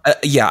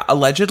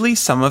 Allegedly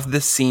some of the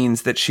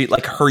scenes that she,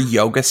 like her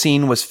yoga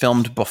scene was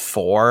filmed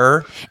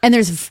before. And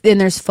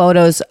there's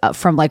photos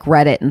from like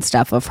Reddit and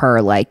stuff of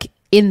her like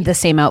in the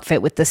same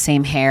outfit with the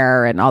same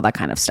hair and all that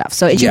kind of stuff.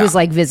 So she was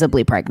like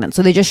visibly pregnant.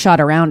 So they just shot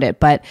around it.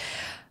 But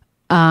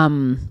I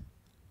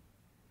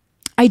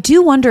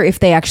do wonder if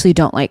they actually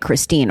don't like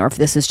Christine or if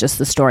this is just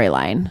the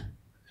storyline.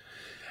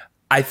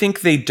 I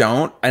think they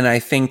don't. And I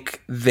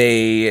think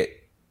they,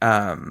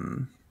 I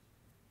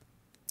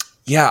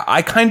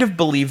kind of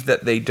believe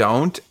that they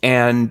don't.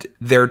 And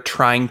they're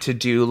trying to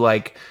do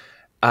like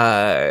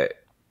a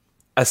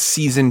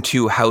season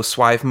 2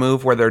 housewife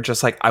move where they're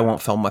just like, I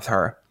won't film with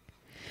her.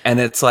 And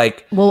it's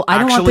like, well, I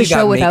don't want the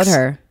show without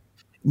her.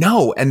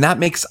 No, and that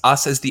makes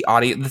us as the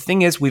audience. The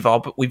thing is, we've all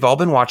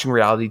been watching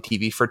reality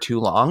TV for too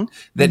long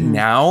that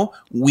now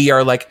we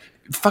are like,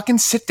 fucking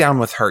sit down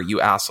with her, you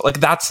asshole. Like,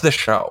 that's the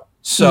show.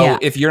 So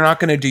if you're not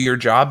going to do your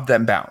job,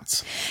 then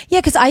bounce. Yeah,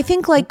 because I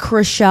think like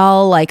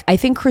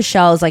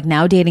Chrishell is like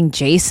now dating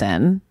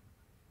Jason,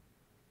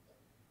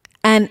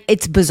 and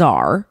it's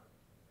bizarre.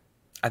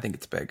 I think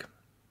it's big.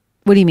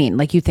 What do you mean?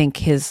 Like, you think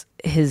his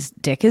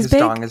dick is big? His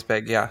dong is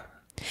big. Yeah.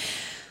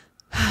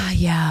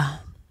 Yeah.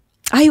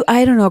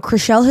 I don't know.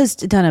 Chrishell has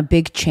done a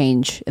big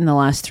change in the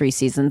last 3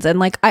 seasons. And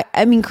like,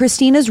 I mean,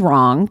 Christine is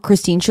wrong.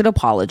 Christine should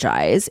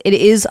apologize. It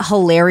is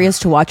hilarious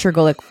to watch her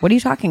go like, what are you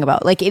talking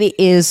about? Like, it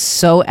is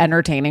so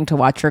entertaining to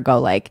watch her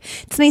go like,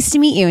 it's nice to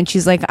meet you. And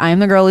she's like, I'm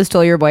the girl who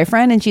stole your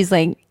boyfriend. And she's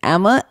like,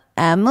 Emily,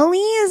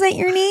 is that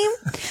your name?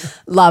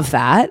 Love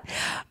that.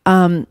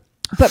 But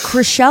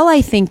Chrishell,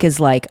 I think, is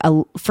like,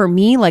 for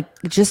me, like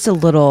just a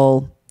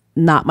little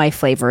not my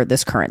flavor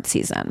this current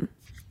season.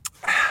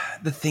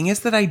 The thing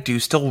is that I do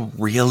still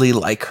really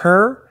like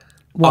her.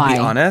 Why?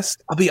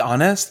 I'll be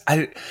honest.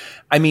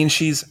 I mean,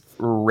 she's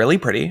really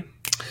pretty.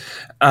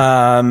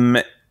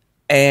 And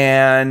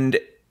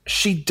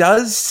she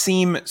does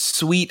seem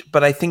sweet,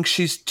 but I think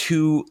she's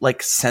too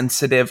like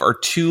sensitive or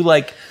too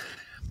like.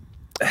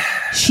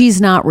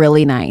 She's not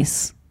really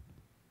nice.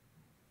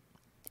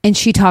 And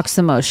she talks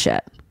the most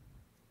shit.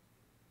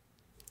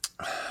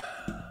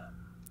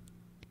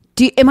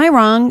 Am I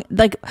wrong?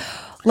 Like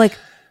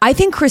I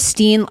think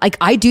Christine, like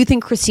I do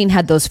think Christine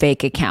had those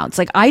fake accounts.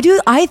 Like I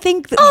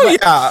think.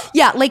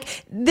 Yeah.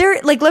 Like there,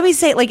 like let me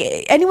say, like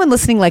anyone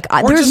listening, like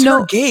or there's just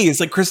no her gays.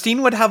 Like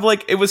Christine would have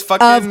like it was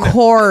fucking. Of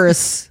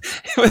course,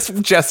 it was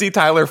Jesse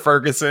Tyler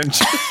Ferguson.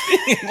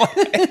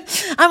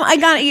 I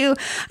got you,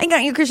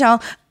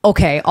 Chrishell.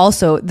 Okay.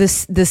 Also, the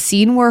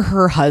scene where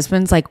her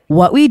husband's like,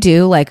 "What we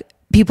do, like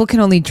people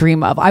can only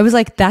dream of." I was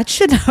like, that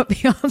should not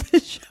be on the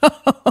show.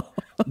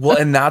 Well,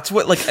 and that's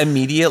what like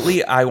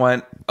immediately I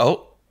went,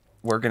 oh.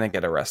 We're gonna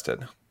get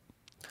arrested.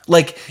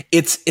 Like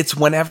it's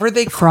whenever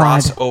they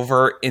cross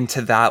over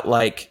into that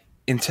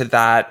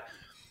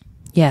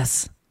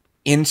yes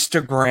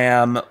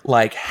Instagram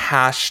like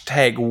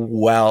hashtag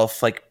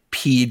wealth like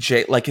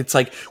PJ, like it's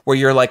like where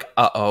you're like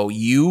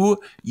you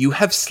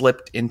have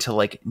slipped into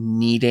like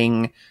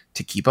needing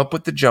to keep up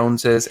with the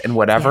Joneses and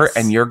whatever,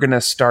 and you're gonna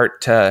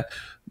start to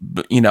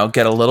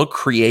get a little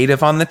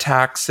creative on the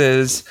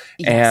taxes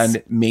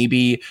and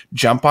maybe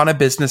jump on a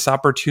business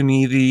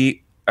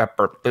opportunity.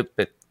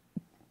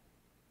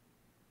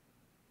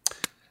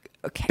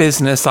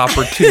 Business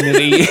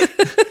opportunity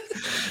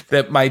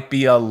that might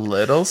be a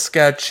little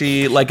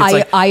sketchy. Like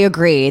it's I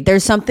agree.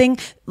 There's something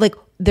like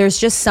there's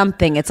just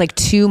something. It's like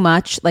too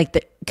much, like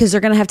because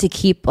they're gonna have to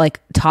keep like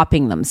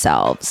topping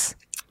themselves.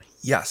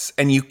 Yes,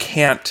 and you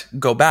can't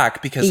go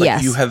back because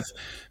like you have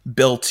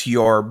built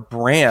your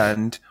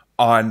brand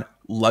on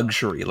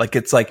luxury. Like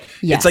it's like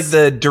it's like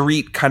the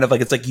Dorit kind of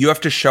like it's like you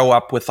have to show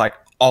up with like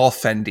all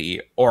Fendi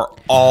or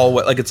all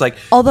like it's like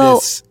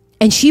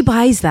and she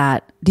buys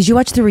that. Did you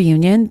watch the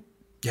reunion?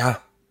 Yeah.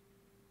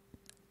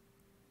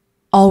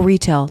 All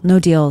retail, no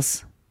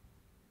deals.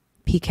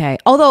 PK.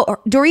 Although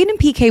Dorit and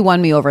PK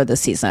won me over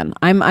this season.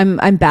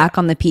 I'm back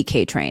on the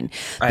PK train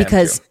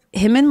because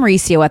him and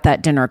Mauricio at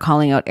that dinner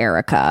calling out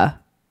Erica.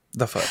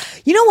 The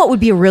foot. You know what would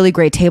be a really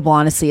great table,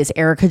 honestly, is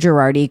Erica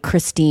Girardi,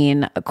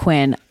 Christine,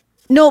 Quinn.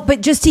 No,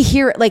 but just to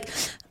hear like,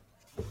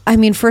 I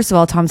mean, first of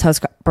all, Tom's house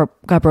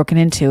got broken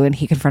into and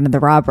he confronted the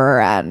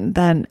robber, and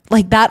then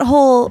like that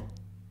whole.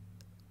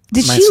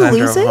 Did My she son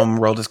lose drove it? home,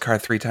 rolled his car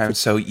 3 times.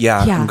 So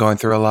yeah, I'm going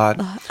through a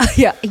lot.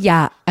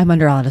 Yeah, I'm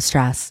under a lot of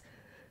stress.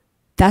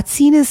 That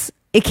scene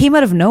it came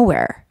out of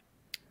nowhere.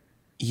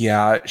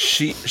 Yeah,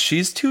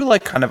 she's too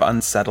like kind of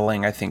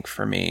unsettling, I think,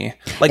 for me.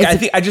 Like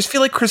I just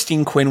feel like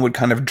Christine Quinn would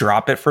kind of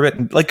drop it for a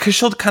bit, like because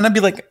she'll kind of be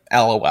like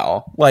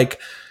LOL.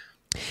 Like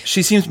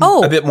she seems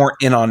a bit more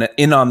in on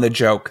the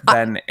joke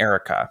than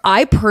Erica.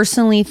 I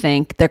personally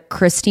think that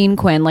Christine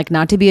Quinn, like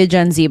not to be a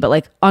Gen Z, but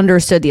like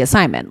understood the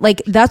assignment.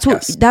 Like that's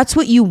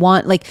what you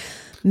want. Like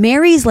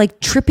Mary's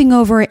like tripping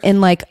over in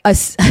like a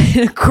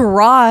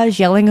garage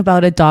yelling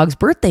about a dog's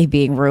birthday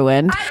being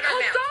ruined. I cooked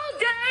all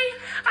day.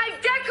 I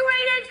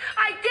decorated.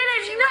 I did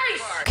it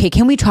nice. Okay,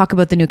 can we talk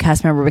about the new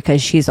cast member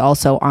because she's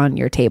also on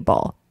your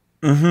table?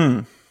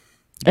 Mm-hmm.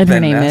 And her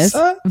name is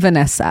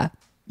Vanessa.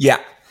 Yeah.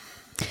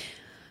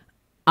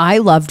 I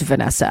loved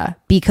Vanessa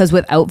because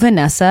without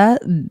Vanessa,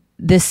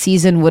 this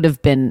season would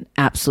have been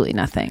absolutely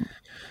nothing.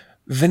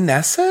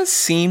 Vanessa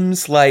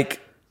seems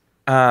like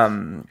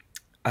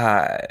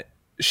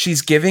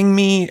she's giving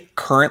me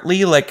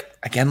currently like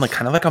again like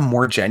kind of like a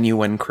more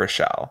genuine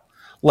Chrishell.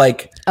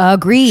 Like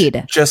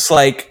agreed. Just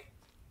like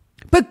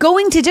but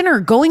going to dinner,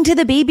 going to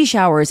the baby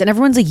showers, and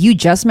everyone's like, you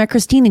just met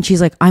Christine, and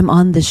she's like, I'm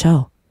on the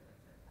show.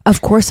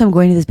 Of course I'm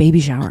going to this baby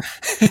shower.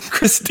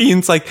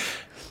 Christine's like,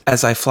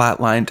 as I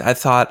flatlined, I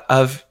thought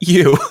of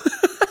you.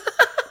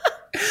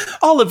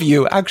 All of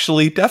you,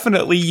 actually,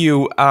 definitely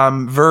you.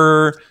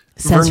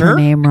 Says her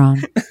name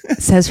wrong.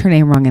 Says her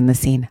name wrong in the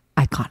scene.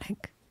 Iconic.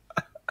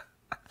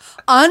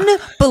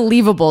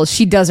 Unbelievable.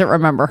 She doesn't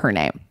remember her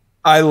name.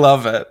 I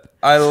love it.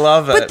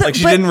 Like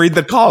she didn't read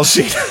the call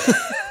sheet.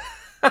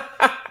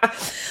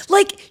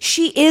 Like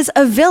she is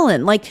a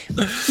villain. Like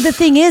the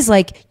thing is,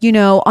 like, you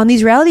know, on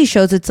these reality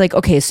shows, it's like,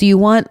 okay, so you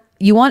want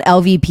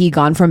LVP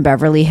gone from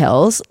Beverly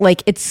Hills,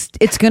 like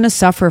it's gonna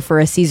suffer for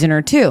a season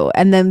or two,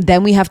 and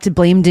then we have to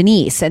blame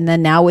Denise, and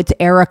then now it's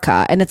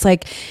Erica, and it's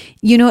like,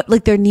 you know,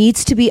 like there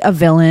needs to be a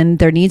villain,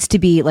 there needs to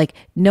be like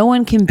no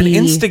one can be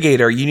an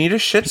instigator. You need a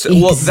shit.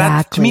 Exactly. Well,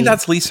 that to me,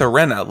 that's Lisa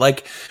Rinna.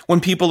 Like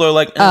when people are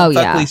like, "Oh,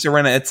 fuck Lisa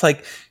Rinna," it's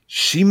like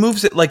she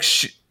moves it like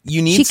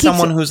you need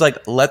someone who's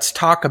like, let's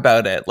talk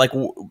about it. Like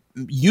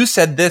you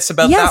said this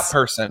about that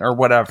person or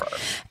whatever.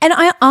 And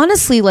I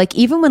honestly, like,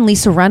 even when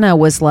Lisa Rinna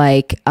was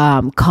like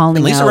calling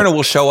and Lisa out, Rinna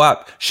will show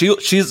up.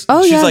 She's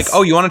like,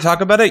 oh, you want to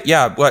talk about it?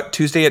 Yeah. What,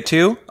 Tuesday at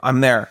 2?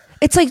 I'm there.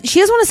 It's like she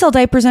doesn't want to sell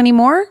diapers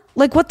anymore.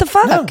 Like what the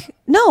fuck?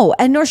 No,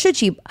 and nor should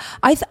she.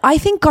 I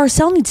think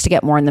Garcelle needs to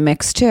get more in the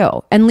mix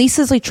too. And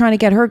Lisa's like trying to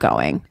get her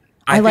going.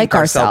 I like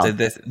Garcelle. Did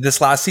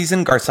this last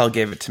season. Garcelle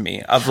gave it to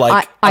me. Of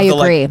like, I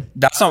agree. Like,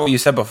 that's not what you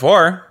said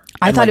before.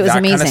 I thought it was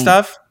amazing. Kind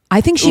of stuff. I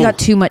think she got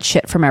too much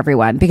shit from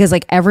everyone because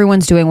like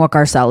everyone's doing what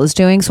Garcelle is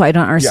doing. So I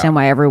don't understand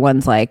why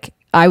everyone's like.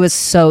 I was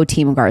so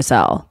team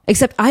Garcelle.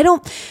 Except I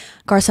don't.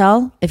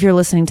 Garcelle, if you're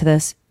listening to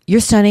this,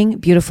 you're stunning,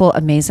 beautiful,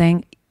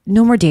 amazing.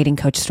 No more dating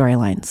coach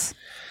storylines,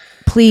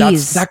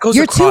 please. That goes.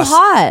 You're too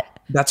hot.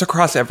 That's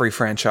across every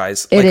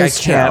franchise. It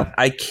is true.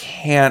 I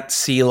can't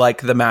see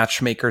like the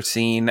matchmaker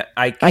scene.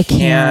 I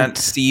can't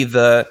see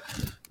the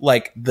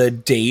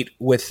date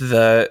with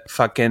the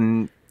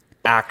fucking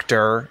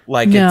actor.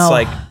 Like it's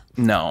like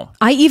no.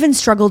 I even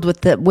struggled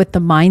with the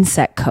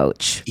mindset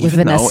coach with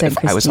Vanessa and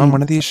Christine. If I was on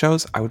one of these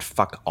shows, I would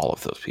fuck all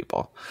of those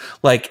people.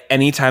 Like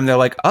anytime they're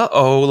like,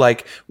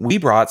 like we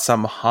brought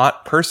some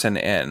hot person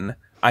in,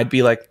 I'd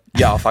be like,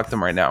 yeah, I'll fuck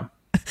them right now.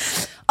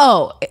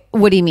 Oh,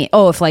 what do you mean?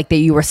 Oh, if like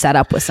you were set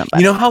up with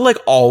somebody. You know how like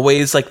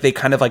always like they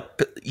kind of like,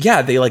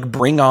 they like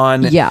bring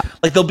on,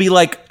 like they'll be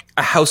like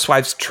a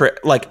housewives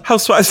trip, like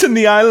Housewives in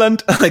the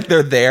Island, like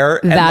they're there.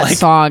 And that like,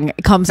 song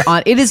comes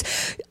on. It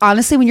is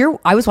honestly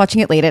I was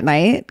watching it late at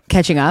night,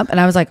 catching up, and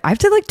I was like, I have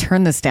to like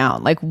turn this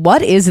down. Like,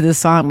 what is this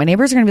song? My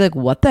neighbors are gonna be like,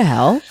 what the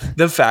hell?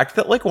 The fact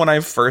that like when I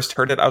first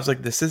heard it, I was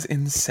like, this is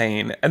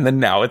insane, and then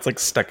now it's like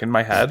stuck in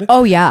my head.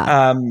 Oh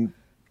yeah.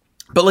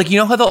 But like, you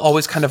know how they'll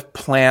always kind of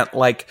plant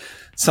like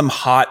some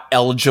hot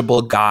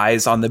eligible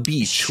guys on the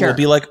beach who will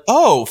be like,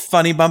 oh,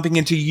 funny bumping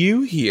into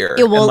you here.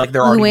 And like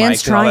they're already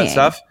mic'd and all that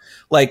stuff.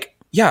 Like,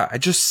 yeah, I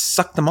just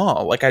suck them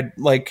all. Like I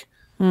would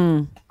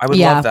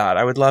love that.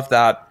 I would love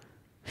that.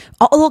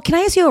 Although, can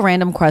I ask you a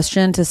random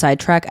question to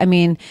sidetrack? I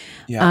mean,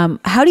 Yeah.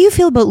 how do you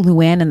feel about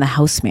Luann and the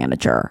house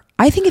manager?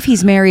 I think if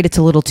he's married, it's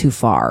a little too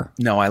far.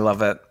 No, I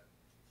love it.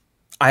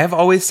 I have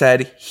always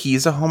said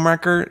he's a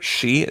homewrecker.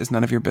 She is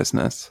none of your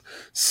business.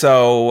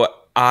 So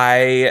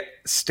I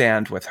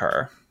stand with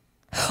her.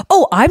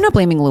 Oh, I'm not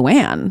blaming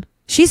Luann.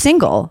 She's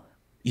single.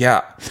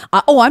 Yeah.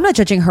 I'm not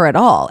judging her at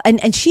all.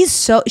 And she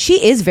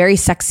is very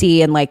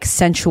sexy and like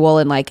sensual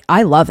and like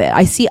I love it.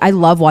 I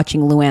love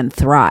watching Luann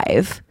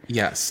thrive.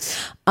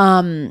 Yes.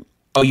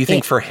 You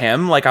think for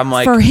him? Like I'm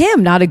like for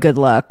him, not a good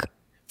look.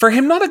 For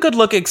him, not a good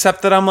look,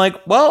 except that I'm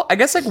like, well, I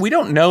guess like we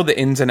don't know the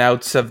ins and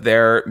outs of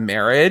their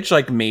marriage.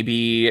 Like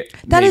maybe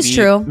is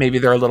true. Maybe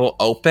they're a little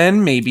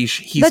open. Maybe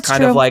he's That's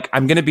kind true. of like,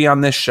 I'm going to be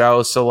on this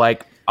show. So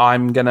like,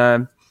 I'm going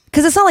to.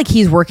 Because it's not like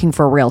he's working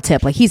for a real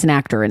tip. Like he's an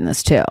actor in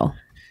this too.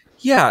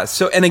 Yeah.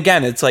 So, and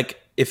again, it's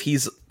like, if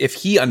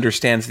he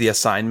understands the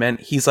assignment,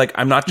 he's like,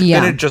 I'm not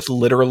going to just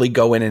literally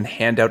go in and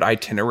hand out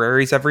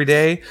itineraries every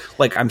day.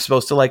 Like I'm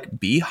supposed to like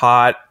be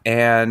hot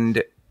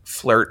and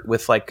flirt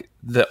with like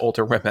the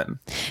older women.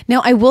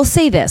 Now, I will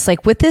say this,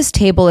 like with this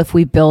table, if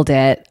we build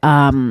it,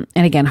 and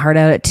again, hard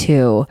out at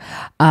 2,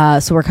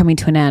 so we're coming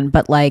to an end,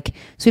 but like,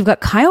 so we've got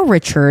Kyle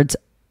Richards,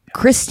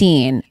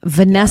 Christine,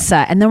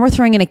 Vanessa, and then we're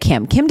throwing in a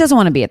Kim. Kim doesn't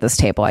want to be at this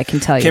table, I can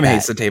tell you Kim that.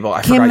 hates the table.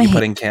 I forgot you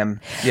put in Kim.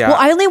 Yeah. Well,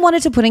 I only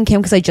wanted to put in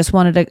Kim because I just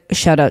wanted to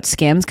shout out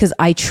Skims because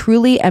I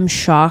truly am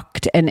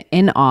shocked and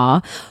in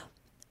awe.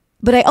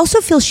 But I also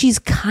feel she's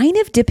kind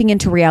of dipping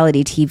into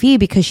reality TV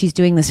because she's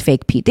doing this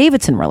fake Pete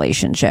Davidson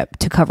relationship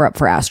to cover up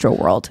for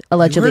Astroworld.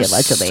 Allegedly.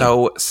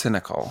 So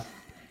cynical.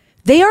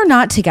 They are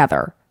not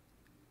together.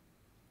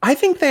 I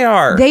think they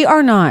are. They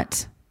are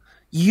not.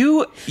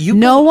 You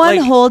No one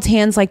holds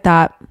hands like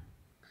that.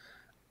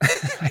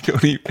 I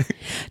don't even.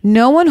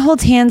 No one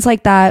holds hands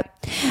like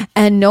that.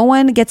 And no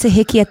one gets a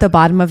hickey at the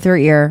bottom of their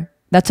ear.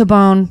 That's a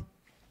bone.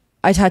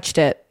 I touched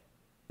it.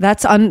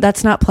 That's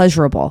not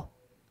pleasurable.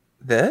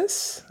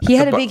 This? He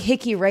had a big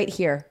hickey right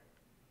here.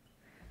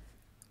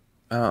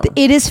 Oh.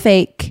 It is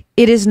fake.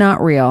 It is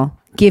not real.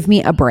 Give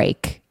me a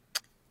break.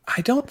 I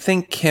don't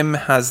think Kim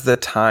has the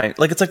time.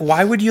 Like, it's like,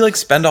 why would you like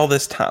spend all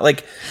this time?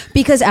 Like,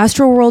 because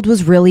Astroworld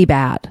was really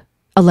bad.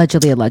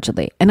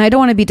 Allegedly. And I don't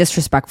want to be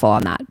disrespectful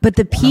on that. But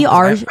the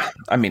PR...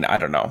 I mean, I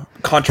don't know.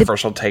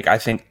 Controversial take. I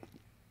think...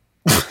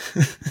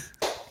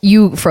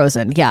 You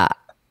frozen. Yeah.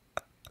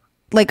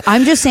 Like,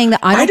 I'm just saying that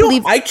I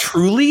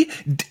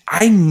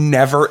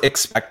never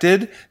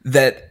expected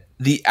that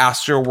the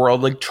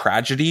Astroworld like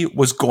tragedy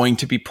was going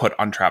to be put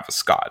on Travis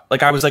Scott.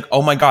 Like, I was like,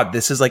 oh my God,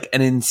 this is like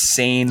an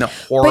insane,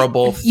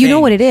 horrible thing. You know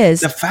what it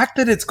is? The fact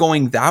that it's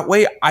going that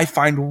way, I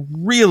find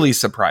really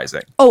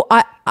surprising. Oh,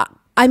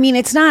 I mean,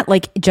 it's not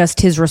like just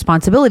his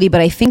responsibility,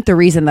 but I think the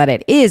reason that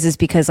it is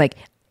because like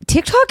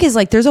TikTok is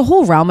like, there's a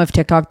whole realm of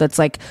TikTok that's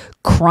like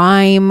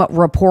crime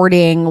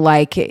reporting,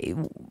 like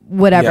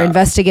whatever,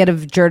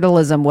 investigative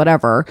journalism,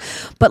 whatever.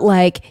 But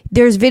like,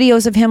 there's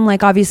videos of him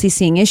like obviously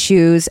seeing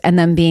issues and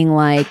then being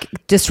like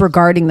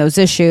disregarding those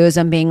issues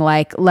and being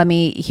like, let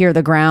me hear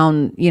the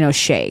ground,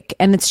 shake.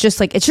 And it's just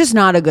like, it's just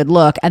not a good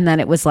look. And then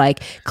it was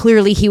like,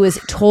 clearly he was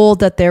told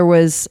that there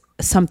was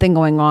something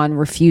going on,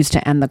 refused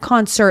to end the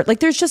concert.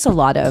 Like, there's just a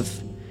lot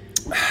of...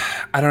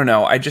 I don't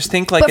know. I just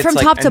think like, but from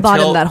top to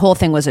bottom, that whole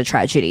thing was a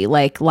tragedy.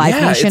 Like Live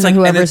Nation and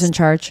whoever's in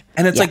charge.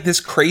 And it's like this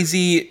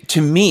crazy,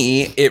 to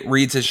me, it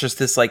reads as just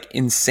this like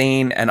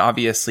insane and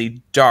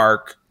obviously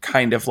dark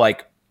kind of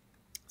like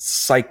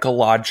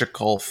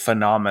psychological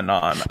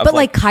phenomenon. But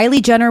like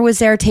Kylie Jenner was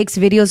there, takes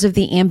videos of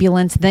the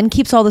ambulance, then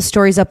keeps all the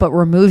stories up, but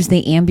removes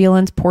the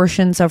ambulance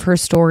portions of her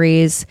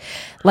stories.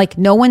 Like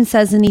no one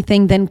says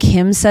anything. Then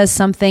Kim says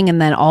something.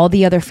 And then all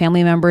the other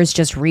family members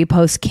just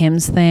repost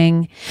Kim's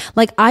thing.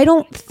 Like, I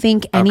don't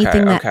think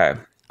anything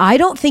I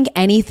don't think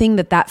anything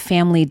that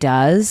family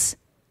does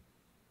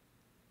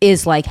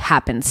is like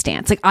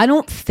happenstance. Like, I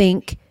don't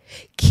think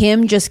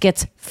Kim just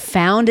gets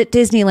found at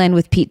Disneyland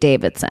with Pete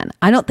Davidson.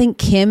 I don't think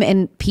Kim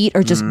and Pete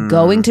are just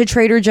going to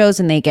Trader Joe's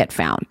and they get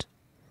found.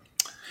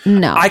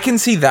 No. I can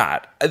see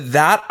that.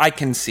 That I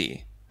can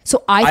see.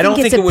 So I don't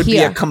think it would be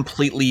a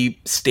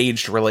completely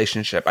staged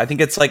relationship. I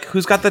think it's like,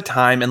 who's got the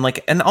time? And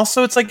like, and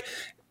also it's like,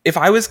 if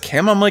I was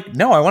Kim, I'm like,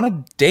 no, I want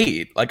to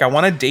date. Like, I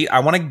want to date. I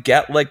want to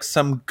get like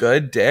some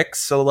good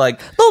dicks. So like,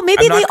 well,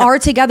 maybe they are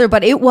together,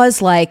 but it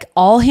was like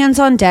all hands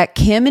on deck.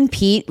 Kim and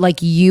Pete,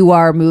 like, you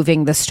are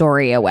moving the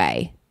story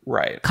away.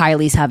 Right.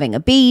 Kylie's having a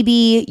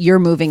baby. You're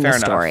moving the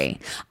story.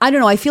 I don't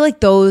know. I feel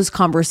like those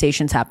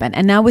conversations happen.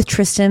 And now with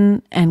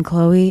Tristan and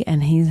Chloe,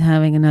 and he's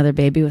having another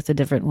baby with a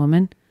different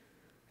woman.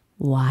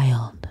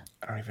 Wild.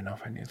 I don't even know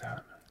if I knew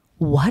that.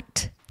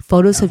 What?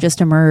 Photos have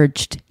just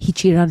emerged. He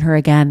cheated on her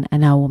again,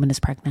 and now a woman is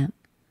pregnant.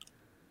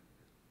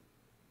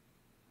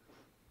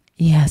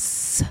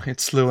 Yes.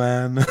 It's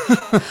Luann.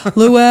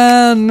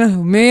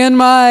 Luann, me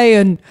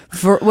and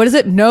what is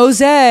it?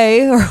 Nose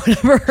or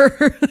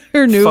whatever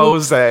her new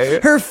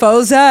Fose. Her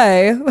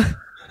Fose.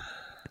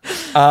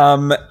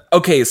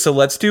 Okay, so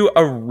let's do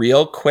a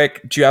real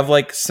quick. Do you have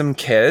like some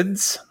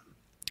kids?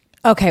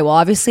 Okay, well,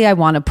 obviously I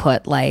want to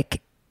put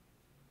like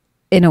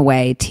in a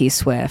way, T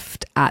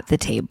Swift at the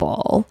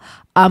table.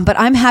 But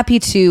I'm happy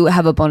to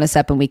have a bonus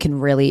ep and we can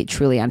really,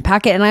 truly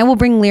unpack it. And I will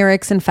bring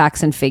lyrics and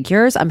facts and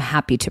figures. I'm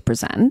happy to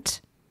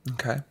present.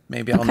 Okay.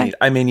 Maybe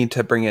I may need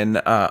to bring in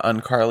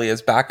Uncarly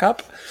as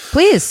backup.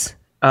 Please.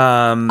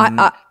 And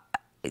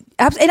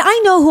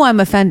I know who I'm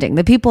offending,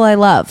 the people I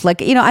love.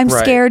 Like, I'm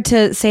scared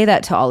to say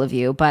that to all of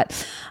you. But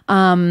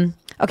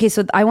okay,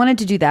 so I wanted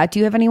to do that. Do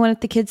you have anyone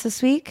at the kids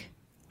this week?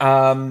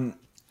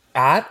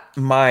 At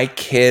my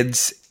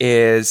kids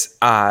is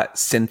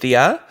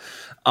Cynthia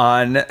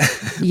on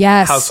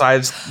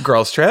Housewives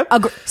Girls Trip.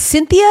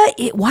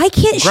 Cynthia, why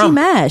can't she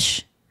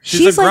mesh?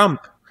 She's a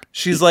grump.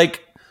 She's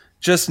like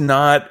just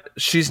not.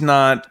 She's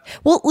not.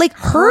 Well, like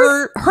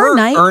her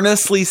night,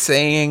 earnestly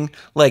saying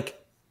like,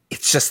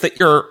 it's just that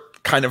you're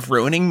kind of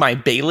ruining my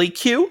Bailey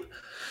cue.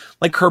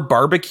 Like her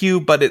barbecue,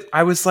 but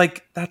I was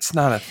like, that's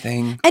not a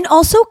thing. And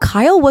also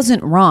Kyle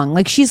wasn't wrong.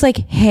 Like she's like,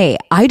 hey,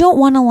 I don't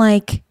want to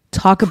like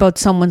talk about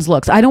someone's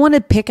looks. I don't want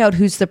to pick out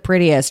who's the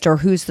prettiest or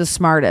who's the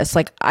smartest.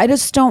 Like I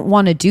just don't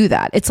want to do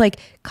that. It's like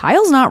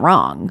Kyle's not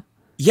wrong.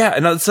 Yeah,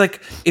 and it's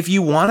like, if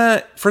you want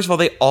to, first of all,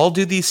 they all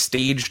do these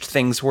staged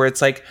things where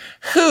it's like,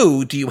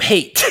 who do you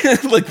hate?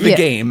 Like the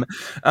game.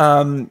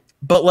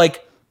 But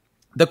like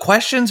the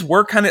questions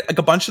were kind of like,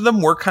 a bunch of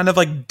them were kind of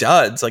like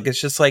duds. Like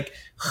it's just like,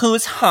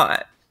 who's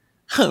hot?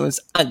 Who's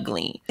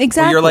ugly?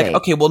 Exactly. Where you're like,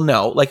 okay, well,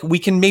 no, like we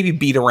can maybe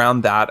beat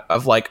around that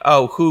of like,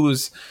 oh,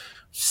 whose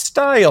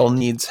style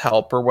needs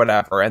help or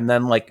whatever, and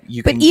then like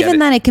you. But can even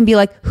then, it can be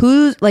like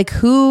who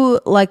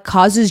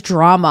causes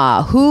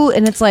drama,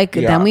 and it's like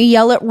then we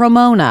yell at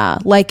Ramona.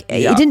 Like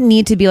it didn't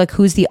need to be like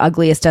who's the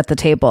ugliest at the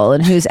table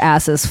and whose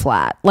ass is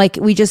flat. Like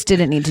we just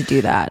didn't need to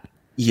do that.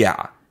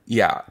 Yeah.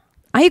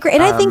 I agree,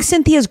 and I think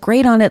Cynthia's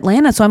great on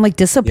Atlanta, so I'm like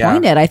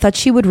disappointed. I thought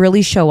she would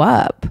really show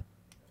up.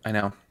 I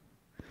know.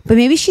 But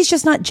maybe she's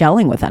just not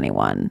gelling with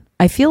anyone.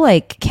 I feel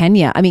like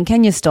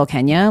Kenya's still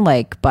Kenya,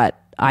 but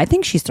I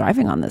think she's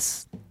thriving on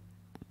this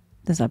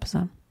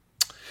episode.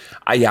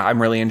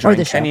 I'm really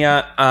enjoying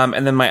Kenya.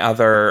 And then my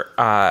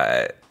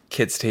other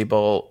kids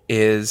table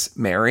is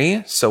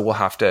Mary, so we'll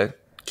have to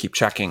keep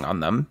checking on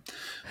them.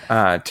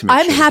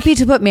 I'm happy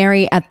to put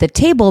Mary at the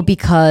table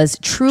because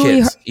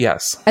truly,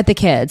 at the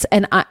kids,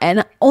 and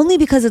only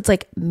because it's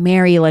like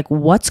Mary, like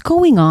what's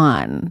going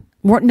on?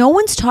 No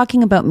one's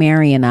talking about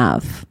Mary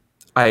enough.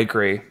 I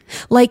agree.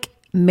 Like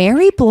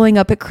Mary blowing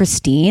up at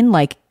Christine,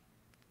 like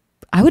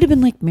I would have been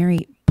like,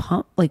 Mary,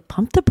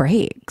 pump the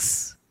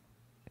brakes.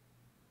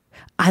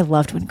 I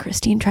loved when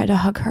Christine tried to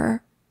hug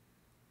her.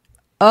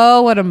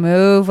 Oh, what a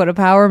move. What a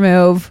power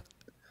move.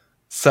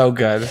 So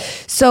good.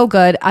 So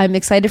good. I'm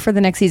excited for the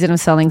next season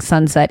of Selling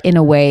Sunset in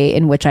a way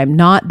in which I'm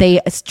not.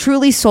 They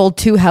truly sold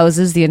 2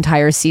 houses the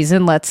entire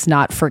season. Let's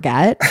not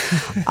forget.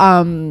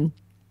 I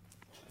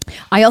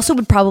also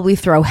would probably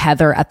throw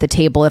Heather at the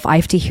table if I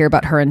have to hear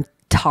about her and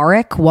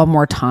Tarek one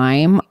more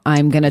time.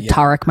 I'm going to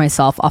Tarek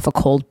myself off a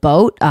cold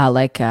boat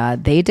like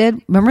they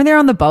did. Remember they were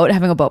on the boat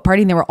having a boat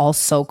party and they were all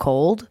so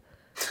cold?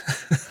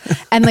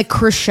 And like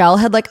Chrishell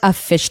had like a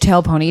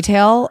fishtail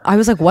ponytail. I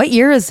was like, what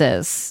year is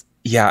this?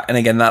 Yeah. And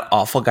again, that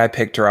awful guy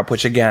picked her up,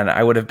 which again,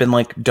 I would have been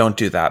like, don't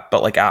do that.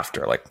 But like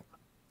after, like,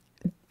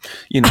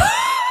 He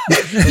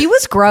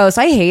was gross.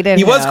 I hated him.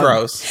 He was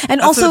gross. And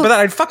also, but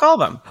I'd fuck all of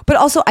them. But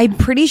also, I'm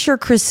pretty sure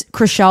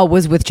Chrishell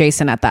was with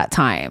Jason at that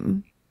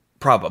time.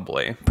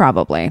 Probably.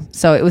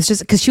 So it was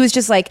just because she was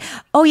just like,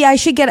 oh yeah, I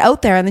should get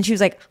out there. And then she was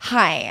like,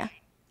 hi.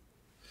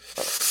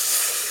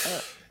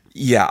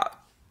 Yeah.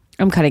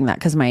 I'm cutting that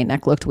because my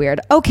neck looked weird.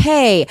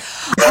 Okay.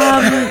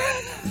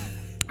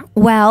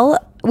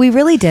 Well, we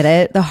really did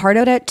it. The Heart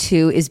Out at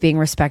 2 is being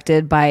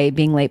respected by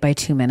being late by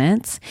 2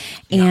 minutes.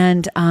 Yeah.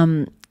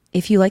 And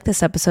if you like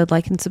this episode,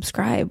 like and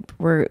subscribe.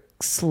 We're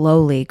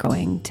slowly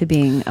going to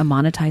being a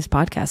monetized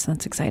podcast.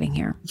 That's exciting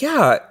here.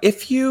 Yeah.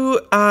 If you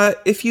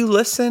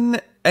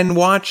listen and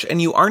watch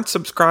and you aren't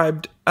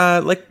subscribed,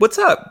 like what's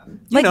up?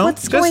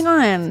 What's going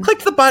on? Click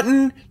the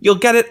button. You'll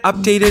get it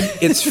updated.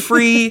 It's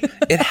free.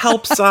 It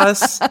helps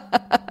us.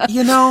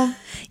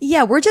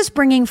 Yeah, we're just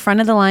bringing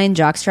front of the line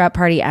jockstrap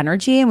party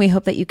energy, and we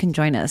hope that you can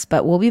join us.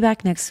 But we'll be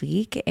back next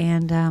week,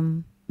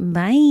 and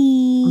bye.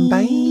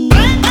 Bye.